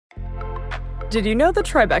Did you know the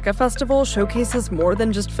Tribeca Festival showcases more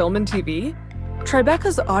than just film and TV?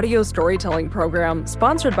 Tribeca's audio storytelling program,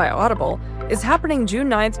 sponsored by Audible, is happening June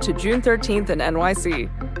 9th to June 13th in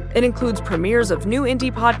NYC. It includes premieres of new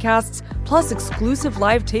indie podcasts, plus exclusive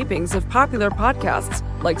live tapings of popular podcasts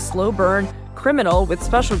like Slow Burn, Criminal with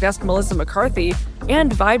special guest Melissa McCarthy,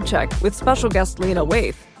 and Vibe Check with special guest Lena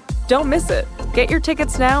Waithe. Don't miss it. Get your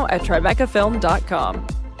tickets now at tribecafilm.com.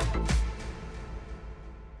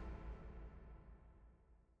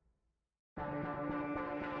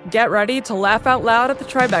 Get ready to laugh out loud at the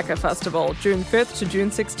Tribeca Festival, June 5th to June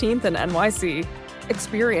 16th in NYC.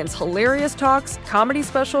 Experience hilarious talks, comedy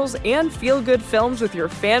specials, and feel-good films with your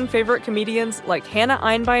fan-favorite comedians like Hannah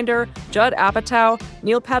Einbinder, Judd Apatow,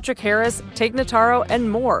 Neil Patrick Harris, Tig Notaro,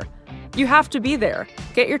 and more. You have to be there.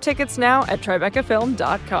 Get your tickets now at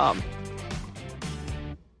tribecafilm.com.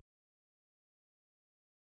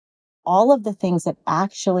 All of the things that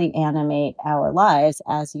actually animate our lives,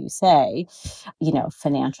 as you say,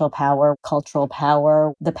 financial power, cultural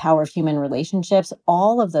power, the power of human relationships,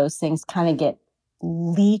 all of those things kind of get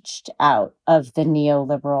leached out of the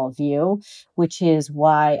neoliberal view, which is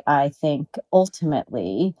why I think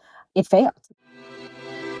ultimately it failed.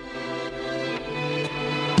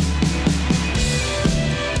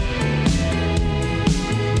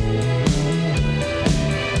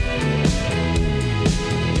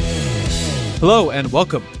 Hello and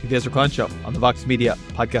welcome to the Ezra Klein Show on the Vox Media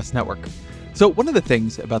Podcast Network. So one of the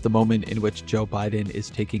things about the moment in which Joe Biden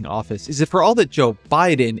is taking office is that for all that Joe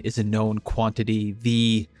Biden is a known quantity,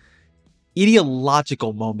 the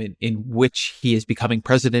ideological moment in which he is becoming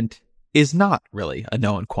president is not really a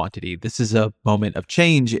known quantity. This is a moment of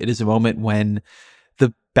change. It is a moment when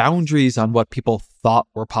the boundaries on what people thought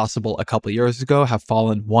were possible a couple of years ago have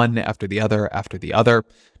fallen one after the other after the other.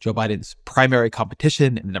 Joe Biden's primary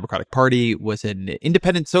competition in the Democratic Party was an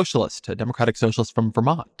independent socialist, a Democratic socialist from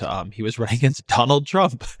Vermont. He was running against Donald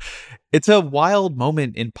Trump. It's a wild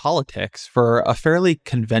moment in politics for a fairly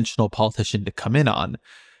conventional politician to come in on.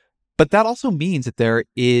 But that also means that there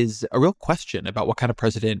is a real question about what kind of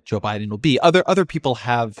president Joe Biden will be. Other people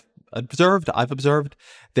have I've observed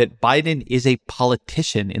that Biden is a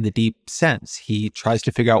politician in the deep sense. He tries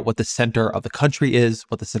to figure out what the center of the country is,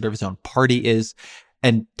 what the center of his own party is,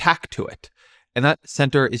 and tack to it. And that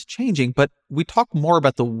center is changing, but we talk more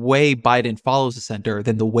about the way Biden follows the center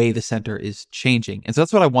than the way the center is changing. And so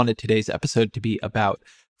that's what I wanted today's episode to be about.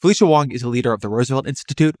 Felicia Wong is a leader of the Roosevelt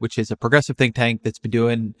Institute, which is a progressive think tank that's been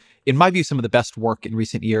doing, in my view, some of the best work in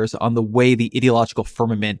recent years on the way the ideological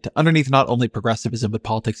firmament underneath not only progressivism, but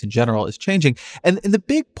politics in general is changing. And the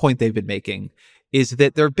big point they've been making is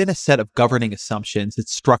that there have been a set of governing assumptions that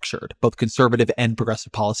structured both conservative and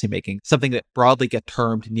progressive policymaking, something that broadly get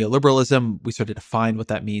termed neoliberalism. We sort of define what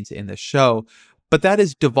that means in this show. But that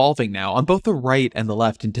is devolving now on both the right and the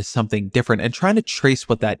left into something different. And trying to trace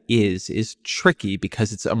what that is tricky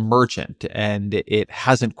because it's emergent and it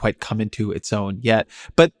hasn't quite come into its own yet.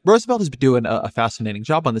 But Roosevelt has been doing a fascinating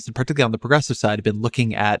job on this, and particularly on the progressive side, have been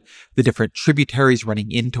looking at the different tributaries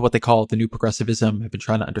running into what they call the new progressivism, have been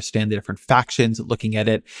trying to understand the different factions looking at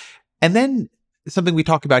it. And then something we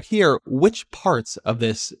talk about here, which parts of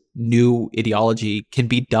this new ideology can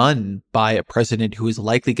be done by a president who is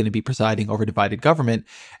likely going to be presiding over divided government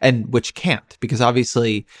and which can't? Because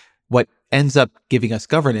obviously what ends up giving us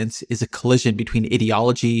governance is a collision between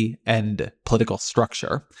ideology and political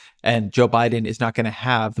structure. And Joe Biden is not going to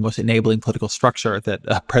have the most enabling political structure that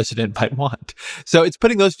a president might want. So it's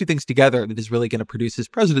putting those two things together that is really going to produce his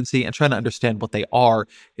presidency, and trying to understand what they are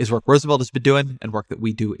is work Roosevelt has been doing and work that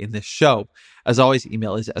we do in this show. As always,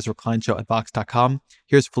 email is EzraKleinShow@Vox.com.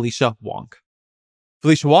 Here's Felicia Wong.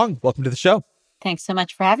 Felicia Wong, welcome to the show. Thanks so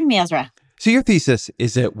much for having me, Ezra. So your thesis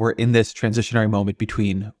is that we're in this transitionary moment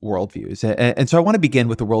between worldviews. And so I want to begin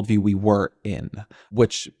with the worldview we were in,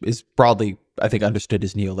 which is broadly, I think, understood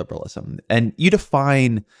as neoliberalism. And you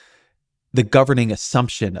define the governing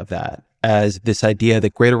assumption of that as this idea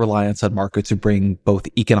that greater reliance on markets would bring both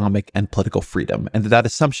economic and political freedom. And that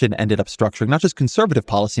assumption ended up structuring not just conservative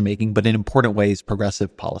policymaking, but in important ways,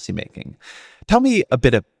 progressive policymaking. Tell me a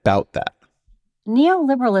bit about that.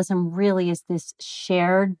 Neoliberalism really is this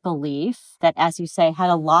shared belief that, as you say, had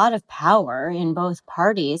a lot of power in both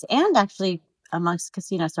parties and actually amongst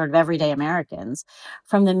sort of everyday Americans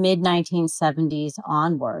from the mid-1970s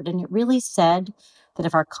onward. And it really said that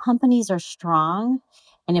if our companies are strong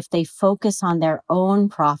and if they focus on their own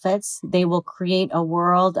profits, they will create a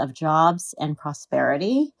world of jobs and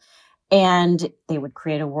prosperity. And they would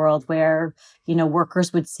create a world where,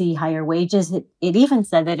 workers would see higher wages. It even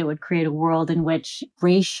said that it would create a world in which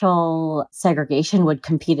racial segregation would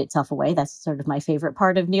compete itself away. That's sort of my favorite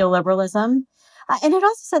part of neoliberalism. And it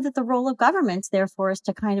also said that the role of governments, therefore, is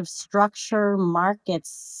to kind of structure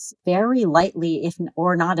markets very lightly,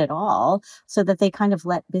 or not at all, so that they kind of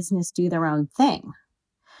let business do their own thing.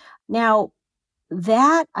 Now,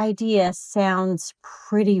 that idea sounds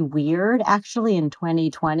pretty weird, actually, in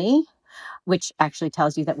 2020, which actually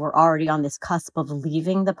tells you that we're already on this cusp of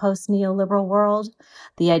leaving the post-neoliberal world.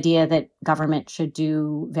 The idea that government should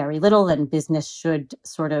do very little and business should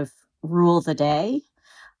sort of rule the day.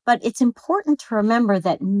 But it's important to remember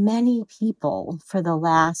that many people for the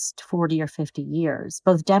last 40 or 50 years,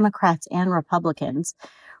 both Democrats and Republicans,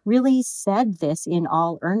 really said this in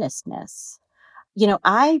all earnestness.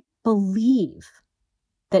 I believe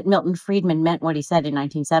that Milton Friedman meant what he said in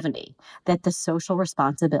 1970, that the social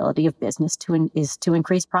responsibility of business is to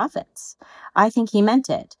increase profits. I think he meant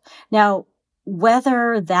it. Now,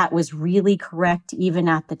 whether that was really correct even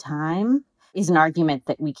at the time is an argument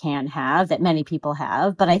that we can have, that many people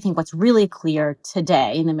have. But I think what's really clear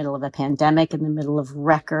today, in the middle of a pandemic, in the middle of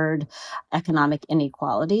record economic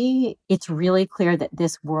inequality, it's really clear that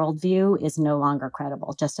this worldview is no longer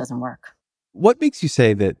credible. It just doesn't work. What makes you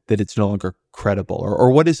say that it's no longer credible,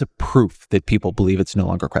 or what is a proof that people believe it's no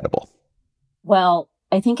longer credible? Well,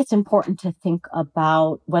 I think it's important to think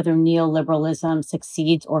about whether neoliberalism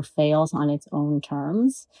succeeds or fails on its own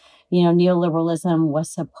terms. Neoliberalism was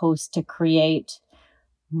supposed to create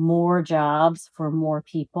more jobs for more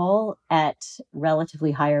people at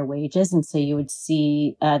relatively higher wages. And so you would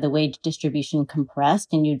see the wage distribution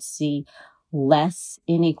compressed and you'd see less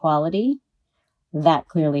inequality. That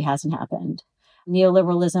clearly hasn't happened.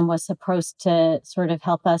 Neoliberalism was supposed to sort of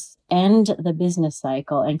help us end the business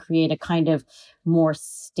cycle and create a kind of more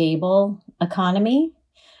stable economy.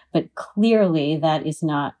 But clearly, that is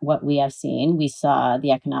not what we have seen. We saw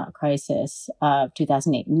the economic crisis of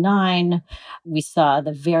 2008 and 2009. We saw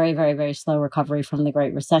the very, very, very slow recovery from the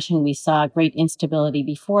Great Recession. We saw great instability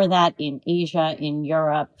before that in Asia, in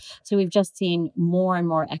Europe. So we've just seen more and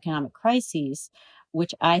more economic crises,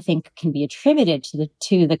 which I think can be attributed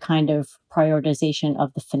to the kind of prioritization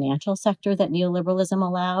of the financial sector that neoliberalism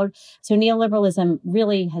allowed. So neoliberalism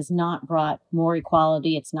really has not brought more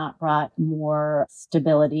equality. It's not brought more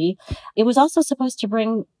stability. It was also supposed to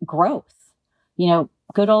bring growth,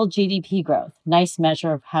 good old GDP growth, nice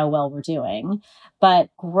measure of how well we're doing.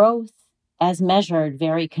 But growth, as measured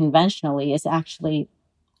very conventionally, is actually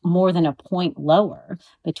more than a point lower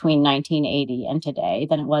between 1980 and today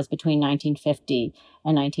than it was between 1950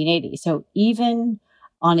 and 1980. So even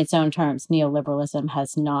on its own terms, neoliberalism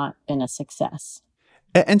has not been a success.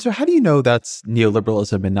 And so how do you know that's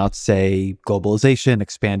neoliberalism and not, say, globalization,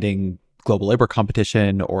 expanding global labor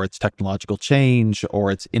competition, or it's technological change,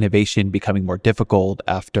 or it's innovation becoming more difficult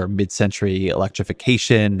after mid-century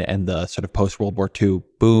electrification and the sort of post-World War II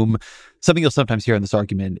boom? Something you'll sometimes hear in this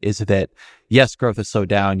argument is that, yes, growth has slowed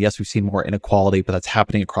down. Yes, we've seen more inequality, but that's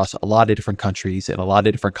happening across a lot of different countries in a lot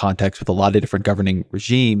of different contexts with a lot of different governing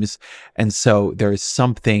regimes. And so there is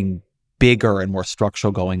something bigger and more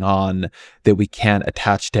structural going on that we can't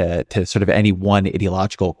attach to sort of any one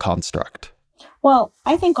ideological construct. Well,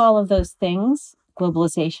 I think all of those things,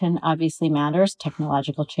 globalization obviously matters,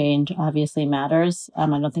 technological change obviously matters. I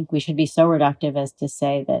don't think we should be so reductive as to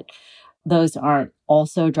say that those aren't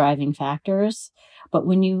also driving factors. But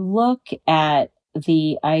when you look at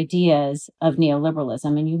the ideas of neoliberalism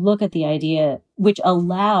and you look at the idea which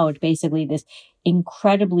allowed basically this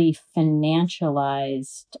incredibly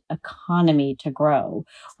financialized economy to grow,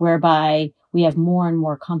 whereby we have more and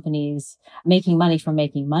more companies making money from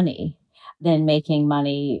making money than making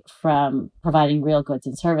money from providing real goods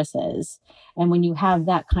and services. And when you have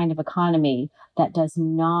that kind of economy that does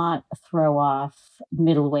not throw off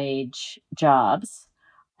middle wage jobs,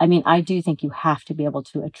 I do think you have to be able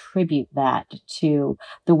to attribute that to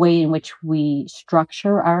the way in which we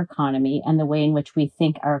structure our economy and the way in which we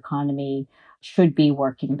think our economy should be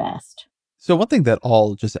working best. So one thing that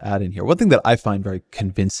I'll just add in here, one thing that I find very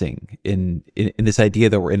convincing in this idea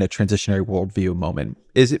that we're in a transitionary worldview moment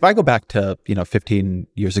is if I go back to, 15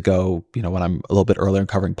 years ago, when I'm a little bit earlier in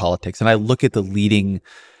covering politics, and I look at the leading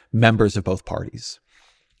members of both parties,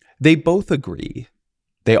 they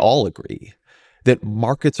all agree that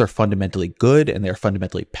markets are fundamentally good and they're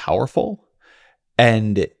fundamentally powerful.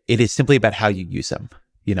 And it is simply about how you use them.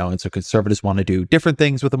 And so conservatives want to do different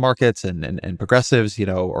things with the markets and progressives,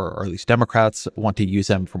 or at least Democrats want to use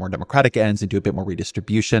them for more democratic ends and do a bit more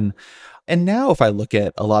redistribution. And now if I look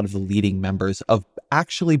at a lot of the leading members of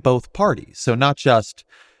actually both parties, so not just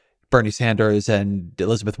Bernie Sanders and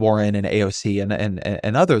Elizabeth Warren and AOC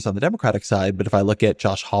and others on the Democratic side. But if I look at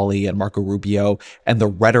Josh Hawley and Marco Rubio and the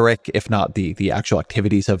rhetoric, if not the actual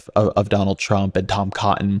activities of Donald Trump and Tom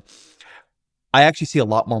Cotton, I actually see a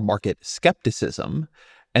lot more market skepticism.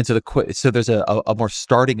 And so there's a more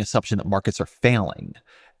starting assumption that markets are failing.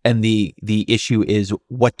 And the issue is,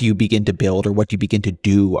 what do you begin to build, or what do you begin to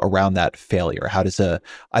do around that failure? How does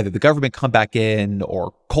either the government come back in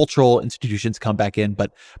or cultural institutions come back in,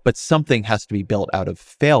 but something has to be built out of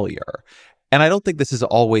failure. And I don't think this is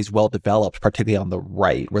always well developed, particularly on the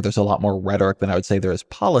right, where there's a lot more rhetoric than I would say there is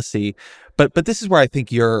policy. But this is where I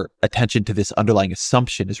think your attention to this underlying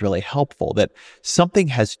assumption is really helpful, that something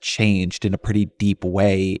has changed in a pretty deep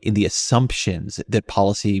way in the assumptions that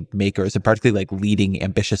policymakers, and particularly like leading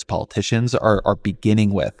ambitious politicians, are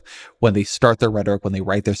beginning with when they start their rhetoric, when they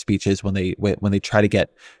write their speeches, when they try to get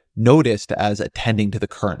noticed as attending to the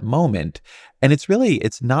current moment. And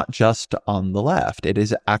it's not just on the left. It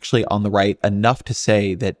is actually on the right enough to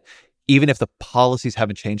say that even if the policies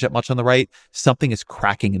haven't changed that much on the right, something is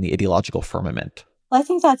cracking in the ideological firmament. Well, I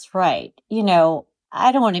think that's right.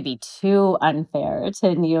 I don't want to be too unfair to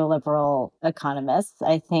neoliberal economists.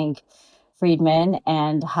 I think Friedman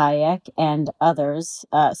and Hayek and others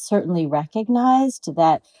certainly recognized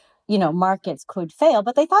that markets could fail,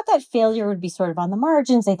 but they thought that failure would be sort of on the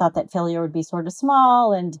margins. They thought that failure would be sort of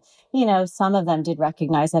small. And, some of them did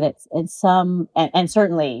recognize that it's some, and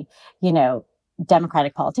certainly,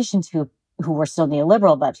 Democratic politicians who were still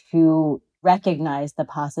neoliberal, but who recognized the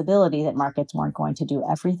possibility that markets weren't going to do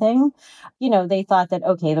everything. They thought that,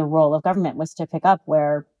 okay, the role of government was to pick up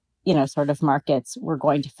where sort of markets were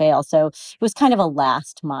going to fail. So it was kind of a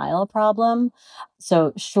last mile problem.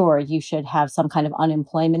 So sure, you should have some kind of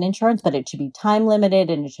unemployment insurance, but it should be time limited,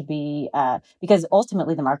 and it should be because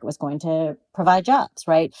ultimately the market was going to provide jobs,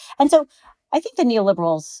 right? And so I think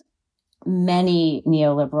many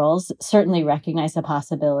neoliberals certainly recognize the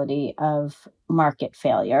possibility of market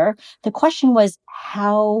failure. The question was,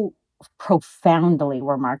 how profoundly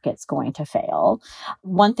were markets going to fail?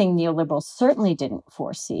 One thing neoliberals certainly didn't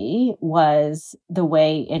foresee was the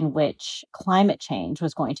way in which climate change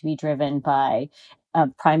was going to be driven by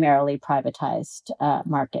primarily privatized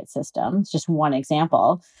market systems. Just one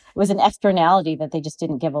example. It was an externality that they just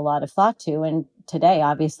didn't give a lot of thought to. And today,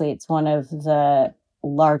 obviously, it's one of the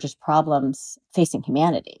largest problems facing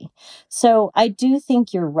humanity. So I do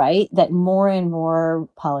think you're right that more and more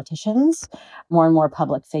politicians, more and more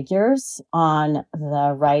public figures on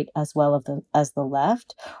the right as well as the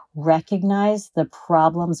left recognize the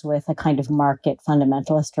problems with a kind of market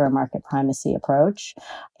fundamentalist or a market primacy approach.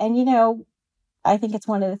 And, I think it's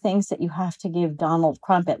one of the things that you have to give Donald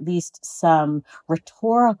Trump at least some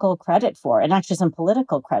rhetorical credit for, and actually some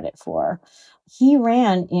political credit for. He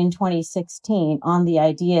ran in 2016 on the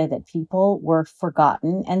idea that people were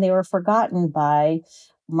forgotten, and they were forgotten by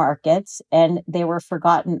markets, and they were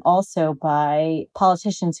forgotten also by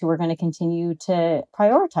politicians who were going to continue to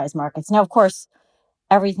prioritize markets. Now, of course,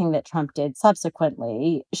 everything that Trump did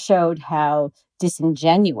subsequently showed how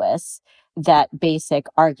disingenuous that basic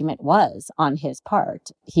argument was on his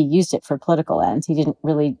part. He used it for political ends. He didn't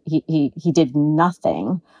really, he did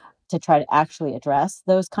nothing to try to actually address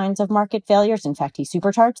those kinds of market failures. In fact, he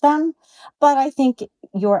supercharged them. But I think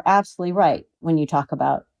you're absolutely right when you talk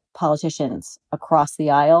about politicians across the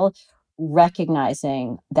aisle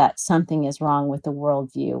recognizing that something is wrong with the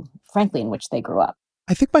worldview, frankly, in which they grew up.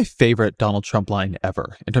 I think my favorite Donald Trump line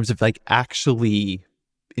ever, in terms of actually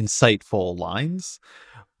insightful lines,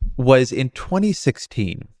 was in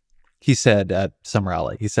 2016. He said at some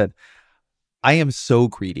rally, he said, "I am so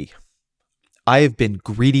greedy. I have been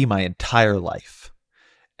greedy my entire life.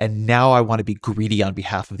 And now I want to be greedy on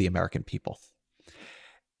behalf of the American people."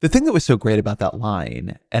 The thing that was so great about that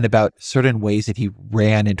line, and about certain ways that he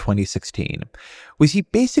ran in 2016, was he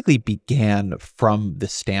basically began from the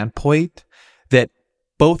standpoint that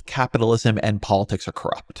both capitalism and politics are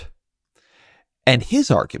corrupt. And his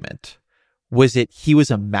argument was that he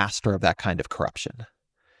was a master of that kind of corruption,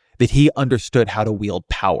 that he understood how to wield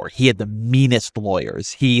power. He had the meanest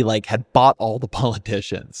lawyers. He had bought all the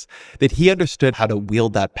politicians, that he understood how to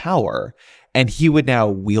wield that power, and he would now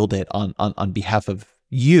wield it on behalf of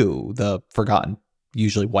you, the forgotten,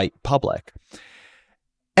 usually white public.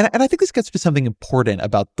 And I think this gets to something important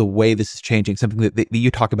about the way this is changing, something that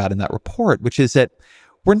you talk about in that report, which is that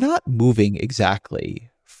we're not moving exactly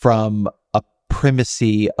from a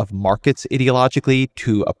primacy of markets ideologically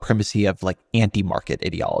to a primacy of anti-market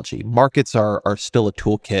ideology. Markets are still a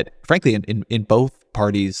toolkit, frankly, in both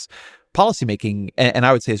parties' policymaking, and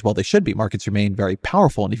I would say as well, they should be. Markets remain very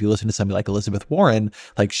powerful. And if you listen to somebody like Elizabeth Warren,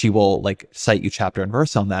 like she will like cite you chapter and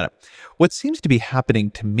verse on that. What seems to be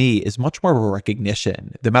happening to me is much more of a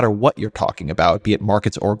recognition, no matter what you're talking about, be it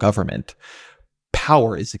markets or government,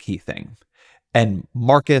 power is the key thing. And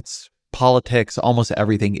markets, politics, almost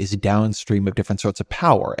everything is downstream of different sorts of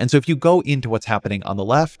power. And so if you go into what's happening on the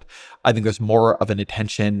left, I think there's more of an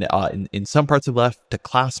attention in some parts of the left to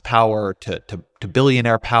class power, to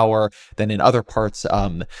billionaire power, than in other parts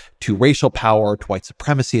to racial power, to white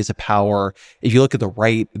supremacy as a power. If you look at the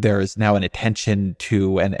right, there is now an attention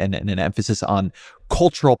to and an emphasis on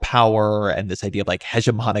cultural power and this idea of like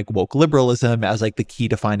hegemonic woke liberalism as like the key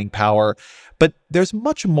defining power. But there's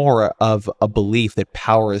much more of a belief that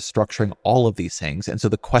power is structuring all of these things. And so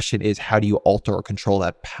the question is, how do you alter or control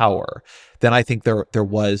that power? Than I think there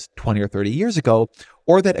was 20 or 30 years ago,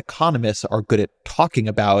 or that economists are good at talking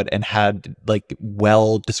about and had like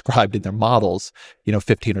well described in their models,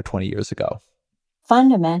 15 or 20 years ago.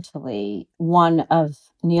 Fundamentally, one of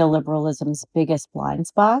neoliberalism's biggest blind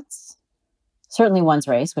spots, certainly one's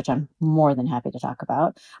race, which I'm more than happy to talk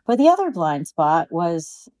about, but the other blind spot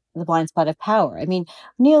was the blind spot of power. I mean,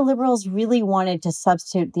 neoliberals really wanted to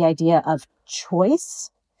substitute the idea of choice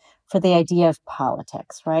for the idea of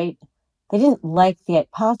politics, right? They didn't like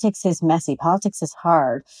politics is messy. Politics is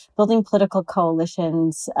hard. Building political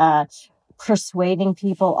coalitions, persuading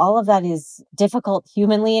people, all of that is difficult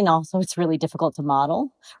humanly, and also it's really difficult to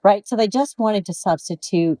model, right? So they just wanted to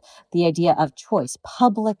substitute the idea of choice,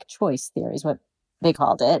 public choice theory is what they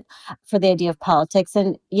called it, for the idea of politics.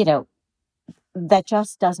 And, that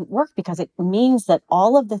just doesn't work because it means that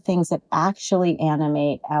all of the things that actually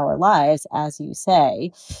animate our lives, as you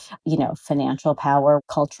say, financial power,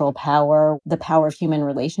 cultural power, the power of human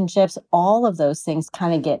relationships, all of those things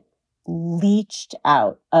kind of get leached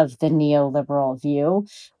out of the neoliberal view,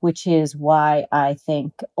 which is why I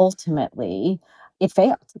think ultimately it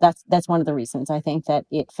failed. That's one of the reasons I think that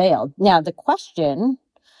it failed. Now, the question,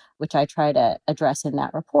 which I try to address in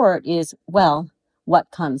that report, is, well,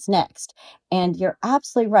 what comes next? And you're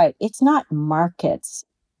absolutely right. It's not markets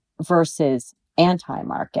versus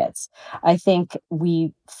anti-markets. I think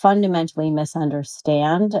we fundamentally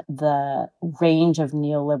misunderstand the range of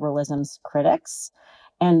neoliberalism's critics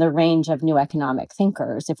and the range of new economic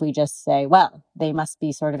thinkers if we just say, well, they must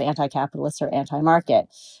be sort of anti-capitalist or anti-market.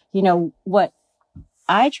 What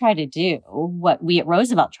I try to do, what we at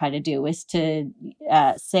Roosevelt try to do, is to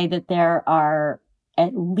say that there are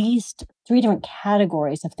at least 3 different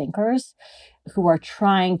categories of thinkers who are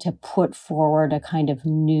trying to put forward a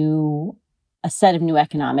set of new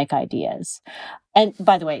economic ideas. And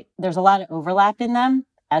by the way, there's a lot of overlap in them,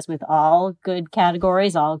 as with all good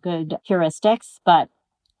categories, all good heuristics, but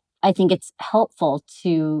I think it's helpful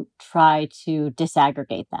to try to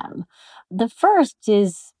disaggregate them. The first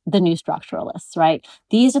is the new structuralists, right?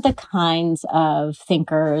 These are the kinds of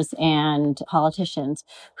thinkers and politicians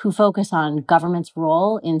who focus on government's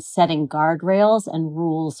role in setting guardrails and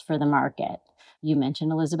rules for the market. You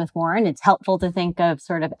mentioned Elizabeth Warren. It's helpful to think of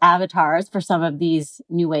sort of avatars for some of these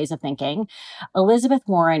new ways of thinking. Elizabeth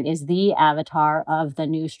Warren is the avatar of the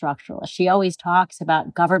new structuralist. She always talks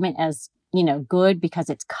about government as good because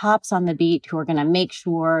it's cops on the beat who are going to make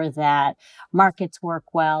sure that markets work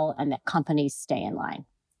well and that companies stay in line.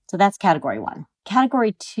 So that's category 1.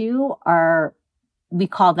 Category 2 we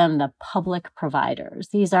call them the public providers.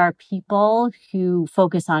 These are people who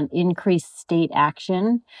focus on increased state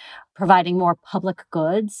action, providing more public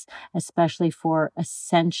goods, especially for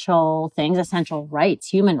essential things, essential rights,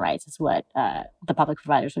 human rights is what the public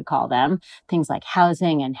providers would call them, things like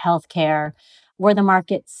housing and healthcare. Where the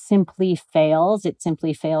market simply fails, it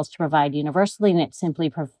simply fails to provide universally, and it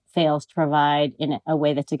simply fails to provide in a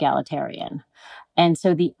way that's egalitarian. And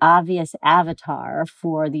so the obvious avatar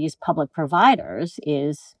for these public providers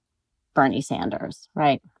is Bernie Sanders,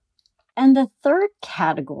 right? And the third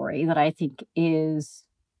category that I think is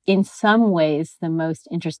in some ways the most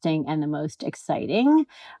interesting and the most exciting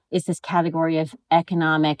is this category of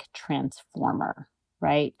economic transformer.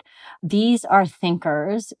 Right? These are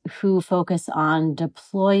thinkers who focus on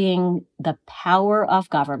deploying the power of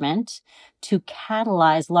government to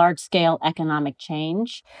catalyze large-scale economic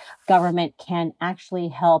change. Government can actually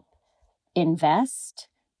help invest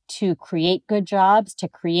to create good jobs, to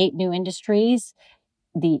create new industries.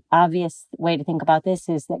 The obvious way to think about this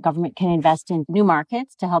is that government can invest in new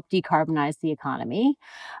markets to help decarbonize the economy.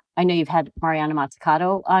 I know you've had Mariana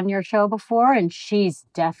Mazzucato on your show before, and she's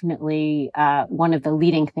definitely one of the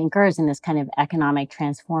leading thinkers in this kind of economic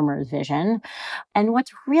transformers vision. And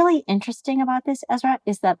what's really interesting about this, Ezra,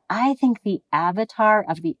 is that I think the avatar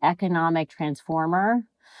of the economic transformer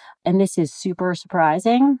and this is super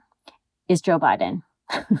surprising, is Joe Biden.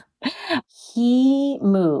 He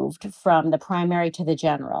moved from the primary to the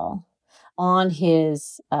general on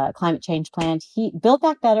his climate change plan. Build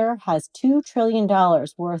Back Better has $2 trillion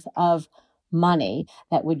worth of money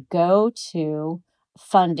that would go to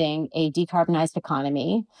funding a decarbonized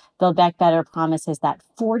economy. Build Back Better promises that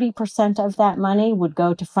 40% of that money would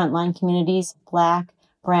go to frontline communities, Black,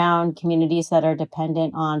 brown communities that are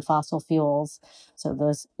dependent on fossil fuels. So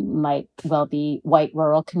those might well be white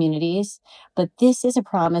rural communities. But this is a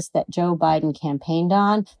promise that Joe Biden campaigned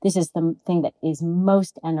on. This is the thing that is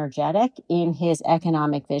most energetic in his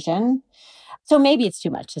economic vision. So maybe it's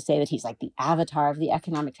too much to say that he's like the avatar of the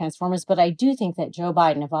economic transformers, but I do think that Joe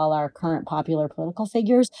Biden, of all our current popular political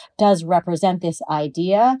figures, does represent this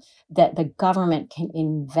idea that the government can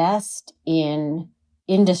invest in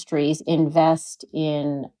industries, invest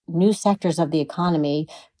in new sectors of the economy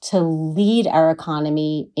to lead our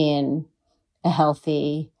economy in a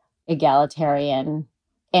healthy, egalitarian,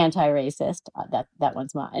 anti-racist, that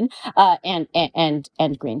one's mine,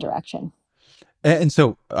 and green direction. And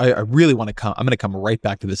so I really want to I'm going to come right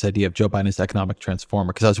back to this idea of Joe Biden's economic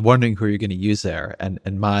transformer, because I was wondering who you're going to use there. And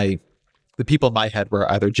the people in my head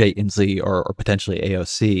were either Jay Inslee or potentially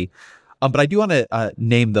AOC. But I do want to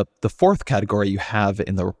name the fourth category you have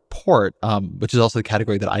in the report, which is also the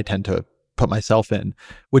category that I tend to put myself in,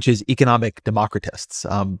 which is economic democratists,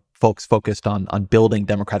 folks focused on building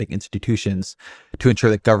democratic institutions to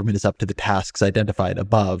ensure that government is up to the tasks identified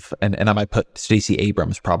above. And I might put Stacey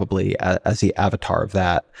Abrams probably as the avatar of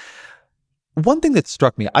that. One thing that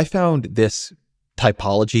struck me, I found this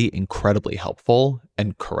typology incredibly helpful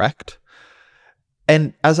and correct.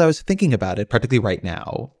 And as I was thinking about it, particularly right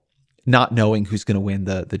now, not knowing who's going to win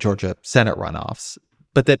the Georgia Senate runoffs,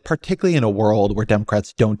 but that particularly in a world where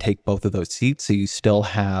Democrats don't take both of those seats, so you still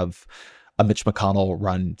have a Mitch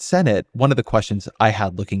McConnell-run Senate, one of the questions I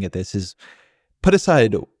had looking at this is, put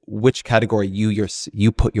aside which category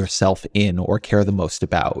you put yourself in or care the most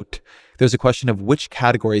about, there's a question of which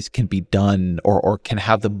categories can be done or can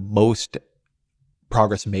have the most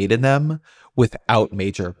progress made in them without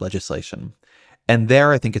major legislation. And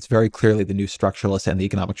there, I think it's very clearly the new structuralists and the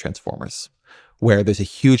economic transformers, where there's a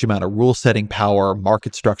huge amount of rule-setting power,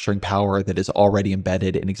 market structuring power that is already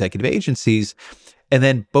embedded in executive agencies. And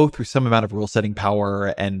then both through some amount of rule-setting power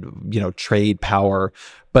and, trade power,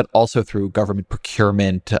 but also through government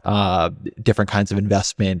procurement, different kinds of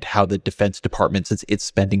investment, how the Defense Department sets its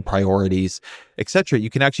spending priorities, et cetera. You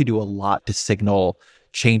can actually do a lot to signal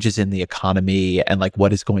changes in the economy and like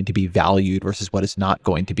what is going to be valued versus what is not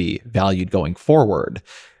going to be valued going forward.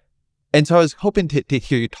 And so I was hoping to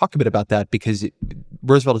hear you talk a bit about that, because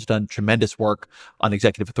Roosevelt has done tremendous work on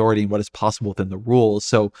executive authority and what is possible within the rules.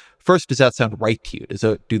 So first, does that sound right to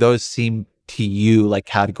you? Do those seem to you like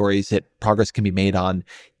categories that progress can be made on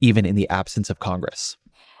even in the absence of Congress?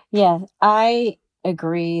 Yeah, I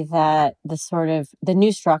agree that the new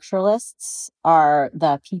structuralists are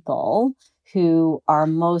the people who are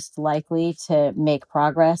most likely to make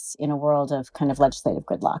progress in a world of kind of legislative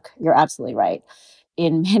gridlock. You're absolutely right.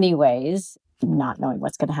 In many ways, not knowing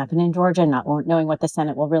what's going to happen in Georgia, not knowing what the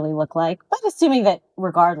Senate will really look like, but assuming that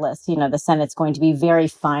regardless, the Senate's going to be very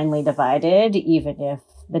finely divided, even if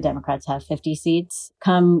the Democrats have 50 seats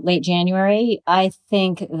come late January, I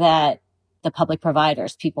think that the public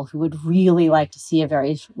providers, people who would really like to see a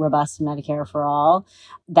very robust Medicare for all,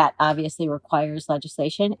 that obviously requires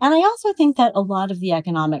legislation. And I also think that a lot of the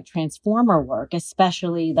economic transformer work,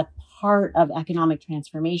 especially the part of economic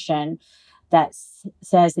transformation that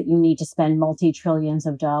says that you need to spend multi-trillions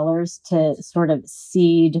of dollars to sort of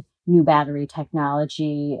seed new battery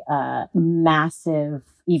technology, massive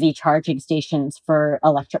EV charging stations for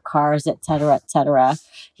electric cars, et cetera, et cetera.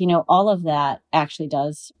 All of that actually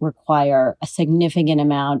does require a significant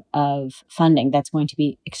amount of funding that's going to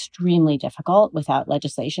be extremely difficult without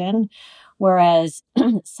legislation. Whereas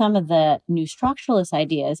some of the new structuralist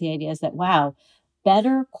ideas, the ideas that,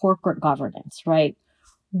 better corporate governance, right?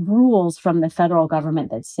 Rules from the federal government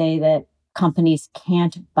that say that companies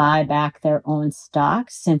can't buy back their own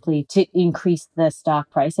stocks simply to increase the stock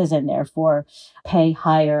prices and therefore pay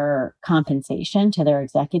higher compensation to their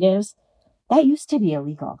executives. That used to be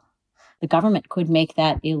illegal. The government could make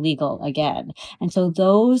that illegal again. And so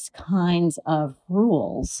those kinds of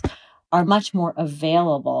rules are much more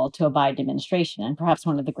available to a Biden administration. And perhaps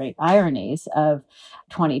one of the great ironies of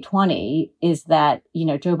 2020 is that,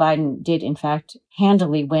 Joe Biden did in fact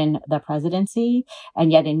handily win the presidency.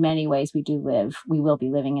 And yet in many ways we will be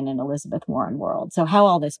living in an Elizabeth Warren world. So how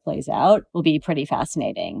all this plays out will be pretty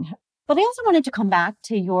fascinating. But I also wanted to come back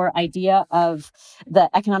to your idea of the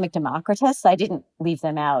economic democratists. I didn't leave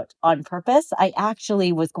them out on purpose. I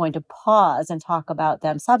actually was going to pause and talk about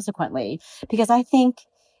them subsequently, because I think,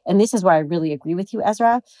 and this is where I really agree with you,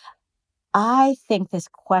 Ezra, I think this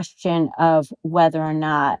question of whether or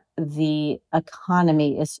not the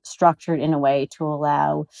economy is structured in a way to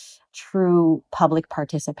allow true public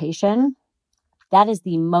participation, that is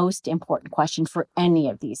the most important question for any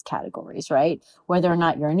of these categories, right? Whether or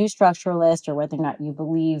not you're a new structuralist, or whether or not you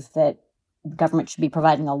believe that government should be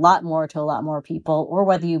providing a lot more to a lot more people, or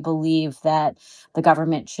whether you believe that the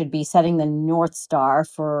government should be setting the North Star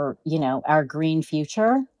for, our green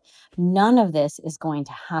future. None of this is going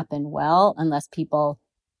to happen well unless people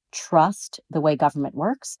trust the way government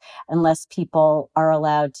works, unless people are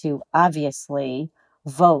allowed to obviously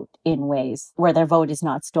vote in ways where their vote is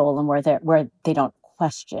not stolen, where they don't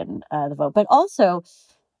question the vote. But also,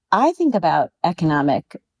 I think about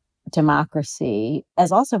economic democracy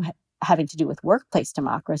as also having to do with workplace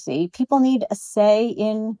democracy. People need a say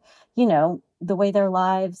in, the way their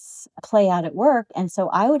lives play out at work. And so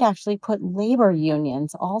I would actually put labor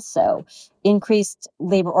unions also, increased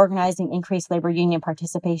labor organizing, increased labor union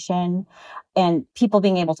participation, and people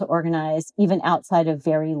being able to organize even outside of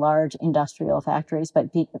very large industrial factories, but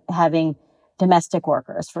having domestic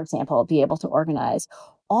workers, for example, be able to organize.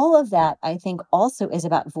 All of that, I think, also is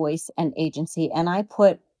about voice and agency. And I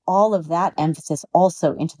put all of that emphasis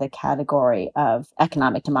also into the category of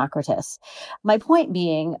economic democratists. My point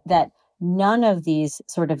being that none of these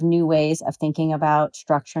sort of new ways of thinking about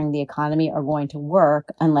structuring the economy are going to work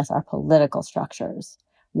unless our political structures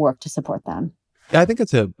work to support them. Yeah, I think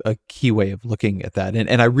it's a key way of looking at that.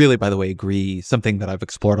 And I really, by the way, agree. Something that I've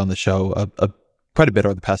explored on the show quite a bit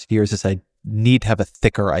over the past years is I need to have a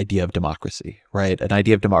thicker idea of democracy, right? An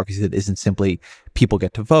idea of democracy that isn't simply people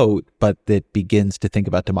get to vote, but that begins to think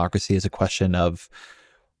about democracy as a question of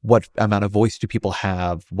what amount of voice do people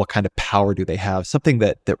have? What kind of power do they have? Something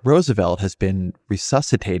that Roosevelt has been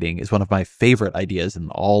resuscitating is one of my favorite ideas in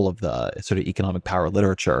all of the sort of economic power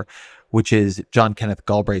literature, which is John Kenneth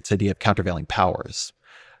Galbraith's idea of countervailing powers.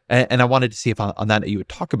 And I wanted to see if on that you would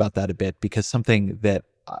talk about that a bit, because something that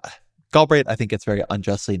Galbraith, I think, gets very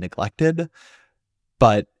unjustly neglected,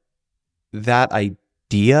 but that idea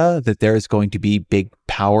that there is going to be big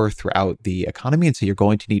power throughout the economy, and so you're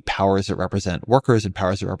going to need powers that represent workers and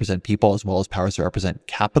powers that represent people, as well as powers that represent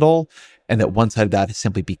capital, and that one side of that has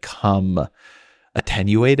simply become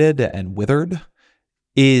attenuated and withered,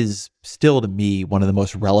 is still, to me, one of the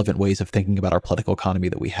most relevant ways of thinking about our political economy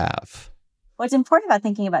that we have. What's important about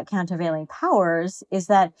thinking about countervailing powers is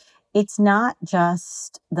that it's not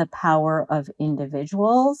just the power of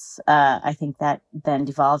individuals. I think that then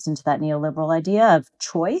devolves into that neoliberal idea of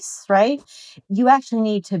choice, right? You actually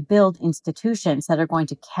need to build institutions that are going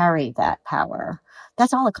to carry that power.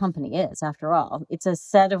 That's all a company is, after all. It's a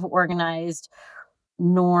set of organized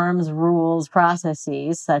norms, rules,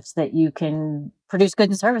 processes such that you can produce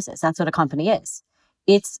goods and services. That's what a company is.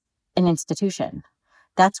 It's an institution.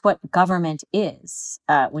 That's what government is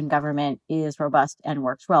when government is robust and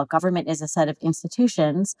works well. Government is a set of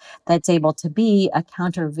institutions that's able to be a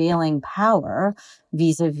countervailing power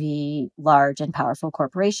vis-a-vis large and powerful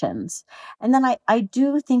corporations. And then I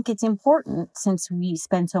do think it's important, since we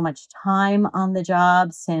spend so much time on the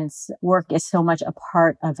job, since work is so much a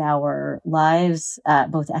part of our lives,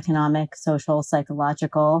 both economic, social,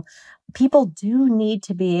 psychological, people do need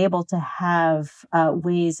to be able to have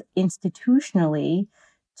ways institutionally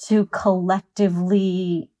to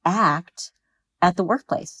collectively act at the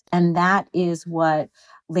workplace. And that is what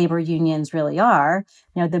labor unions really are.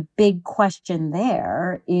 The big question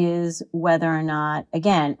there is whether or not,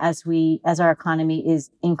 again, as our economy is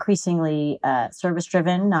increasingly service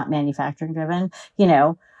driven, not manufacturing driven,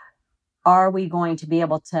 are we going to be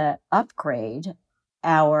able to upgrade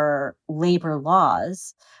our labor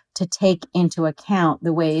laws to take into account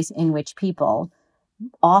the ways in which people,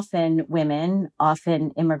 often women, often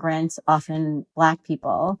immigrants, often Black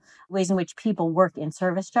people, ways in which people work in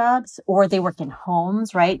service jobs or they work in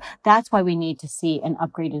homes, right? That's why we need to see an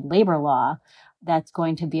upgraded labor law that's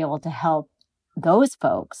going to be able to help those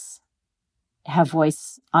folks have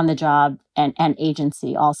voice on the job and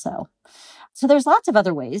agency also. So there's lots of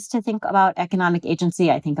other ways to think about economic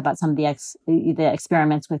agency. I think about some of the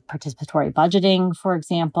experiments with participatory budgeting, for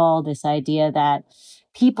example, this idea that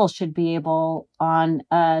people should be able, on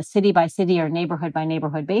a city by city or neighborhood by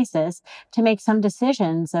neighborhood basis, to make some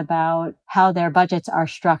decisions about how their budgets are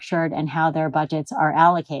structured and how their budgets are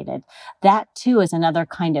allocated. That, too, is another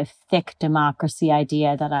kind of thick democracy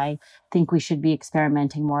idea that I think we should be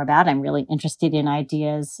experimenting more about. I'm really interested in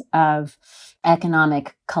ideas of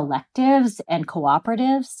economic collectives and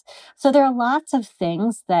cooperatives. So there are lots of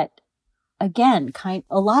things that, again,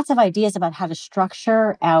 lots of ideas about how to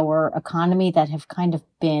structure our economy that have kind of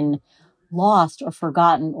been lost or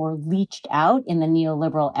forgotten or leached out in the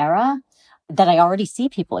neoliberal era that I already see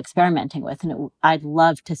people experimenting with. And I'd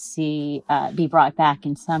love to see be brought back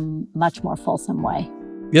in some much more fulsome way.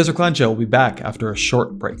 The Ezra Klein Show will be back after a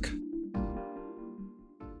short break.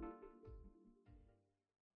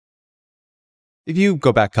 If you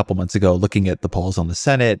go back a couple months ago, looking at the polls on the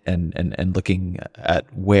Senate and looking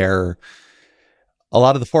at where a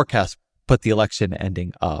lot of the forecasts put the election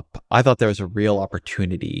ending up, I thought there was a real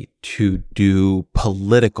opportunity to do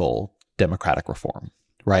political democratic reform,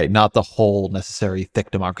 right? Not the whole necessary thick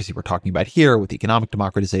democracy we're talking about here with economic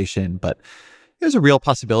democratization, but there's a real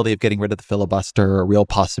possibility of getting rid of the filibuster, a real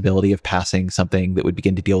possibility of passing something that would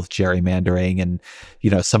begin to deal with gerrymandering and,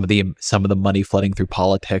 some of the money flooding through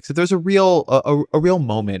politics. There's a real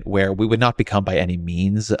moment where we would not become by any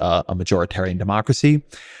means a majoritarian democracy,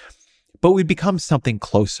 but we'd become something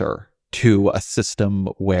closer to a system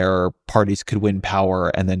where parties could win power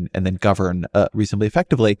and then govern reasonably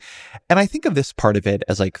effectively. And I think of this part of it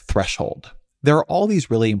as like threshold. There are all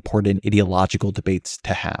these really important ideological debates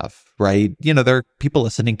to have, right? There are people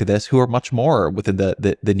listening to this who are much more within the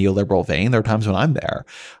neoliberal vein. There are times when I'm there.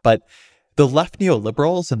 But the left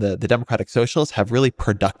neoliberals and the democratic socialists have really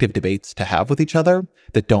productive debates to have with each other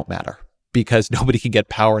that don't matter, because nobody can get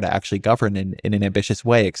power to actually govern in an ambitious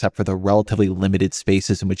way except for the relatively limited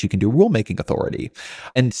spaces in which you can do rulemaking authority.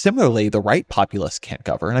 And similarly, the right populists can't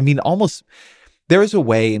govern. I mean, there is a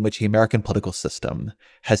way in which the American political system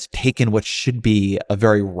has taken what should be a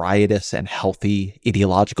very riotous and healthy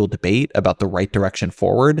ideological debate about the right direction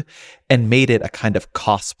forward and made it a kind of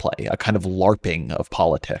cosplay, a kind of LARPing of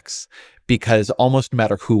politics. Because almost no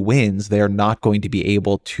matter who wins, they're not going to be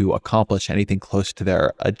able to accomplish anything close to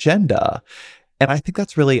their agenda. And I think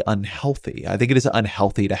that's really unhealthy. I think it is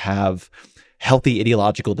unhealthy to have healthy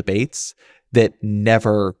ideological debates that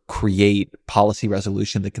never create policy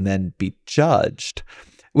resolution that can then be judged,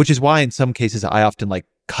 which is why in some cases I often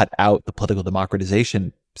cut out the political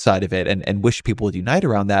democratization side of it and wish people would unite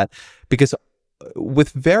around that, because with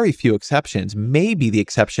very few exceptions, maybe the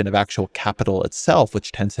exception of actual capital itself,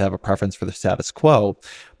 which tends to have a preference for the status quo,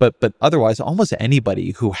 but otherwise almost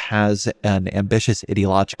anybody who has an ambitious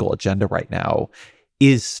ideological agenda right now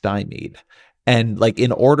is stymied. And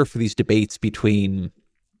in order for these debates between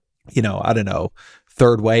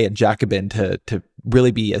third way and Jacobin to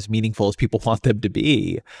really be as meaningful as people want them to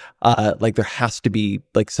be, there has to be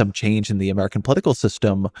some change in the American political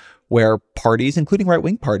system where parties, including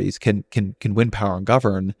right-wing parties, can win power and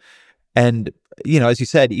govern. And, as you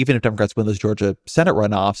said, even if Democrats win those Georgia Senate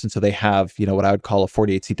runoffs, and so they have, what I would call a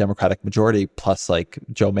 48-seat Democratic majority plus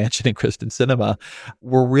Joe Manchin and Kristen Sinema,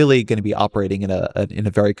 we're really going to be operating in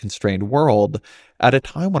a very constrained world at a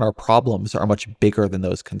time when our problems are much bigger than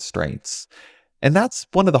those constraints. And that's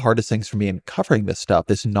one of the hardest things for me in covering this stuff,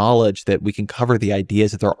 this knowledge that we can cover the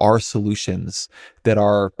ideas that there are solutions that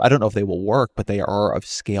are, I don't know if they will work, but they are of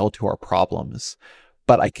scale to our problems.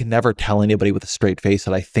 But I can never tell anybody with a straight face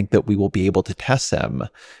that I think that we will be able to test them,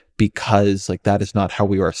 because that is not how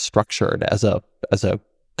we are structured as a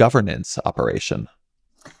governance operation.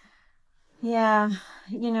 Yeah,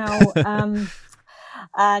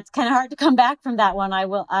 it's kind of hard to come back from that one. I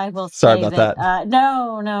will Sorry say about that.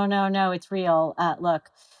 No, it's real. Look,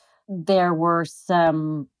 there were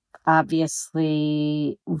some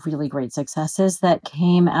obviously really great successes that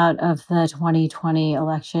came out of the 2020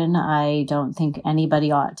 election. I don't think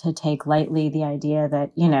anybody ought to take lightly the idea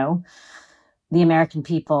that, the American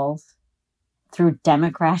people, through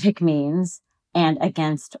democratic means and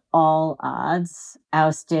against all odds,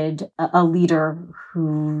 ousted a leader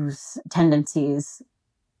whose tendencies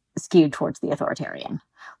skewed towards the authoritarian.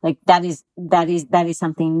 That is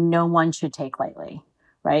something no one should take lightly,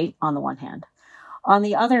 right? On the one hand. On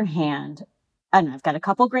the other hand, I don't know, I've got a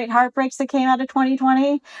couple great heartbreaks that came out of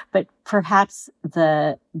 2020, but perhaps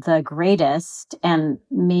the greatest and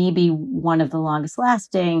maybe one of the longest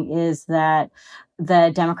lasting is that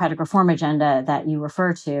the democratic reform agenda that you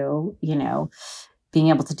refer to, being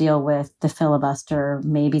able to deal with the filibuster,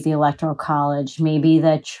 maybe the Electoral College, maybe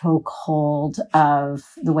the chokehold of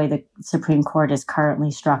the way the Supreme Court is currently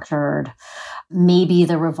structured, maybe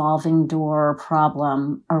the revolving door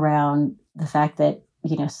problem around the fact that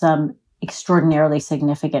some extraordinarily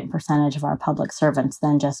significant percentage of our public servants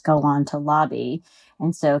then just go on to lobby.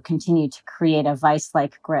 And so continue to create a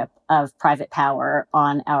vice-like grip of private power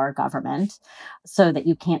on our government so that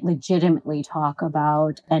you can't legitimately talk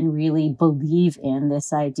about and really believe in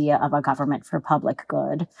this idea of a government for public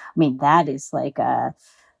good. I mean, that is like a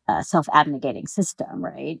self-abnegating system,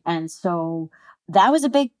 right? And so that was a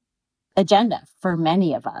big agenda for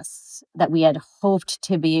many of us that we had hoped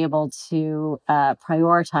to be able to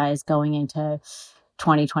prioritize going into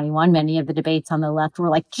 2021. Many of the debates on the left were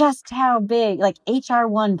like, just how big, like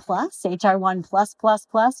HR1 plus, HR1 plus, plus,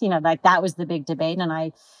 plus, like that was the big debate.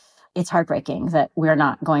 And it's heartbreaking that we're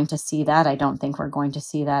not going to see that. I don't think we're going to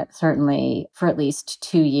see that certainly for at least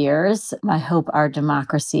 2 years. I hope our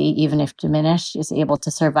democracy, even if diminished, is able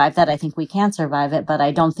to survive that. I think we can survive it, but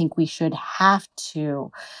I don't think we should have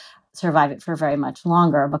to survive it for very much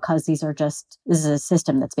longer because this is a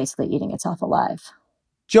system that's basically eating itself alive.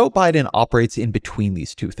 Joe Biden operates in between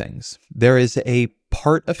these two things. There is a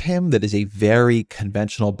part of him that is a very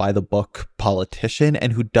conventional, by-the-book politician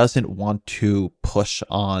and who doesn't want to push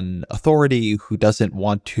on authority, who doesn't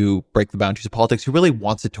want to break the boundaries of politics, who really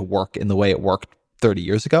wants it to work in the way it worked 30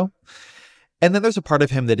 years ago. And then there's a part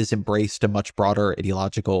of him that has embraced a much broader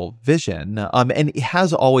ideological vision. And it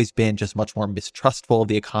has always been just much more mistrustful of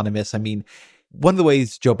the economists. I mean, one of the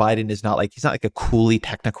ways Joe Biden is he's not like a coolly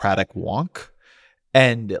technocratic wonk.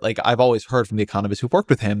 And like I've always heard from the economists who've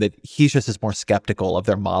worked with him that he's just is more skeptical of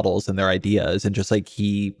their models and their ideas. And just like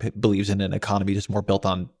he believes in an economy just more built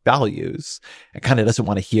on values and kind of doesn't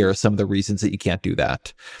want to hear some of the reasons that you can't do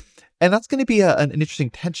that. And that's going to be an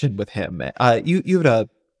interesting tension with him. You had a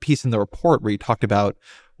piece in the report where you talked about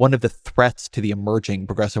one of the threats to the emerging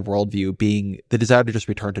progressive worldview being the desire to just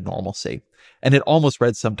return to normalcy. And it almost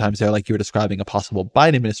read sometimes there like you were describing a possible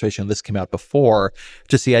Biden administration. This came out before,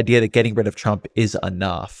 just the idea that getting rid of Trump is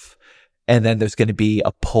enough. And then there's going to be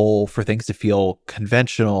a pull for things to feel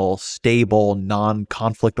conventional, stable,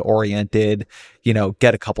 non-conflict oriented,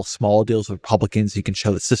 get a couple small deals with Republicans so you can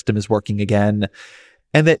show the system is working again.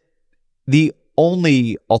 And that the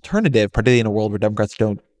only alternative, particularly in a world where Democrats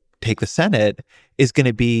don't take the Senate, is going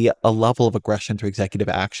to be a level of aggression through executive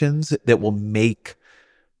actions that will make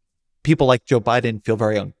people like Joe Biden feel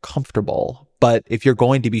very uncomfortable. But if you're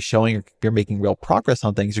going to be showing you're making real progress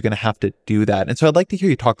on things, you're going to have to do that. And so I'd like to hear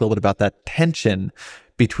you talk a little bit about that tension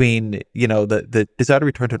between, the desire to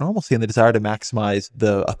return to normalcy and the desire to maximize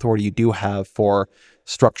the authority you do have for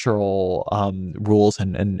structural rules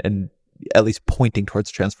and at least pointing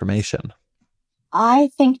towards transformation. I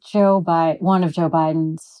think one of Joe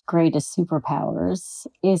Biden's greatest superpowers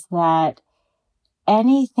is that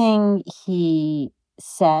anything he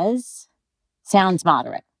says sounds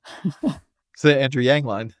moderate. It's the Andrew Yang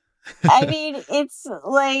line. I mean, it's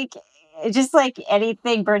like, just like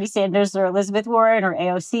anything Bernie Sanders or Elizabeth Warren or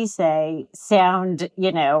AOC say sound,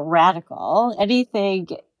 radical. Anything,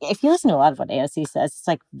 if you listen to a lot of what AOC says, it's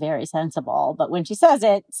like very sensible. But when she says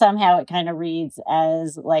it, somehow it kind of reads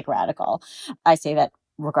as like radical. I say that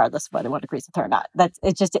regardless of whether one agrees with her or not.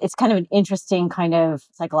 It's kind of an interesting kind of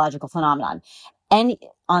psychological phenomenon. And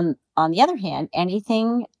on the other hand,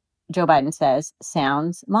 anything Joe Biden says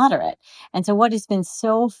sounds moderate. And so what has been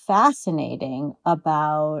so fascinating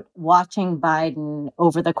about watching Biden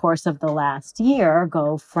over the course of the last year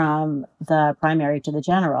go from the primary to the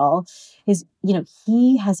general is,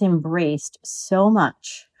 he has embraced so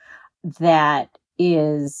much that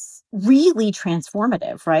is really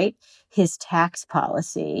transformative, right? His tax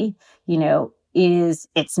policy,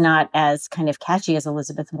 it's not as kind of catchy as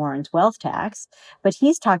Elizabeth Warren's wealth tax, but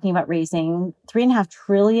he's talking about raising $3.5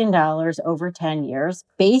 trillion over 10 years,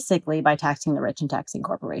 basically by taxing the rich and taxing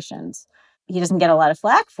corporations. He doesn't get a lot of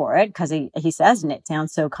flack for it because he says, and it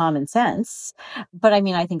sounds so common sense. But I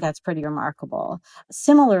mean, I think that's pretty remarkable.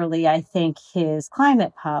 Similarly, I think his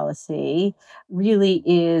climate policy really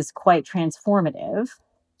is quite transformative,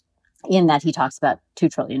 in that he talks about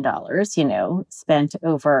 $2 trillion, spent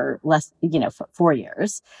over for 4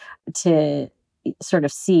 years to sort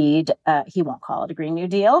of seed, he won't call it a Green New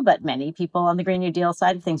Deal, but many people on the Green New Deal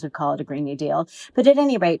side of things would call it a Green New Deal. But at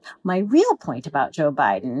any rate, my real point about Joe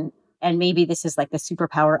Biden, and maybe this is like the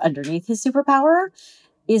superpower underneath his superpower,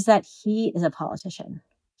 is that he is a politician.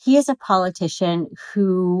 He is a politician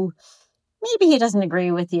who maybe he doesn't agree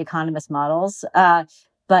with the economist models,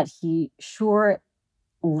 but he sure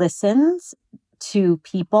listens to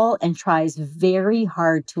people and tries very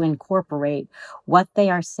hard to incorporate what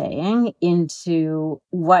they are saying into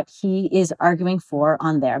what he is arguing for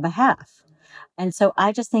on their behalf. And so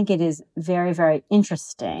I just think it is very, very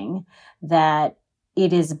interesting that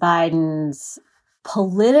it is Biden's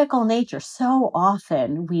political nature. So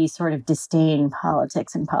often we sort of disdain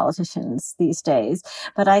politics and politicians these days.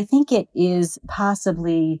 But I think it is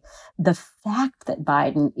possibly the fact that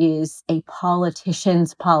Biden is a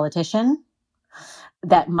politician's politician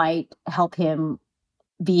that might help him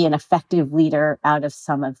be an effective leader out of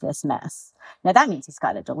some of this mess. Now that means he's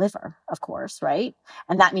got to deliver, of course, right?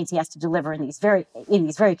 And that means he has to deliver in these very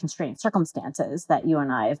constrained circumstances that you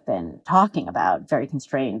and I have been talking about, very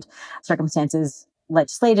constrained circumstances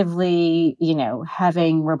legislatively,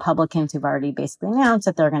 having Republicans who've already basically announced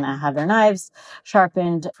that they're going to have their knives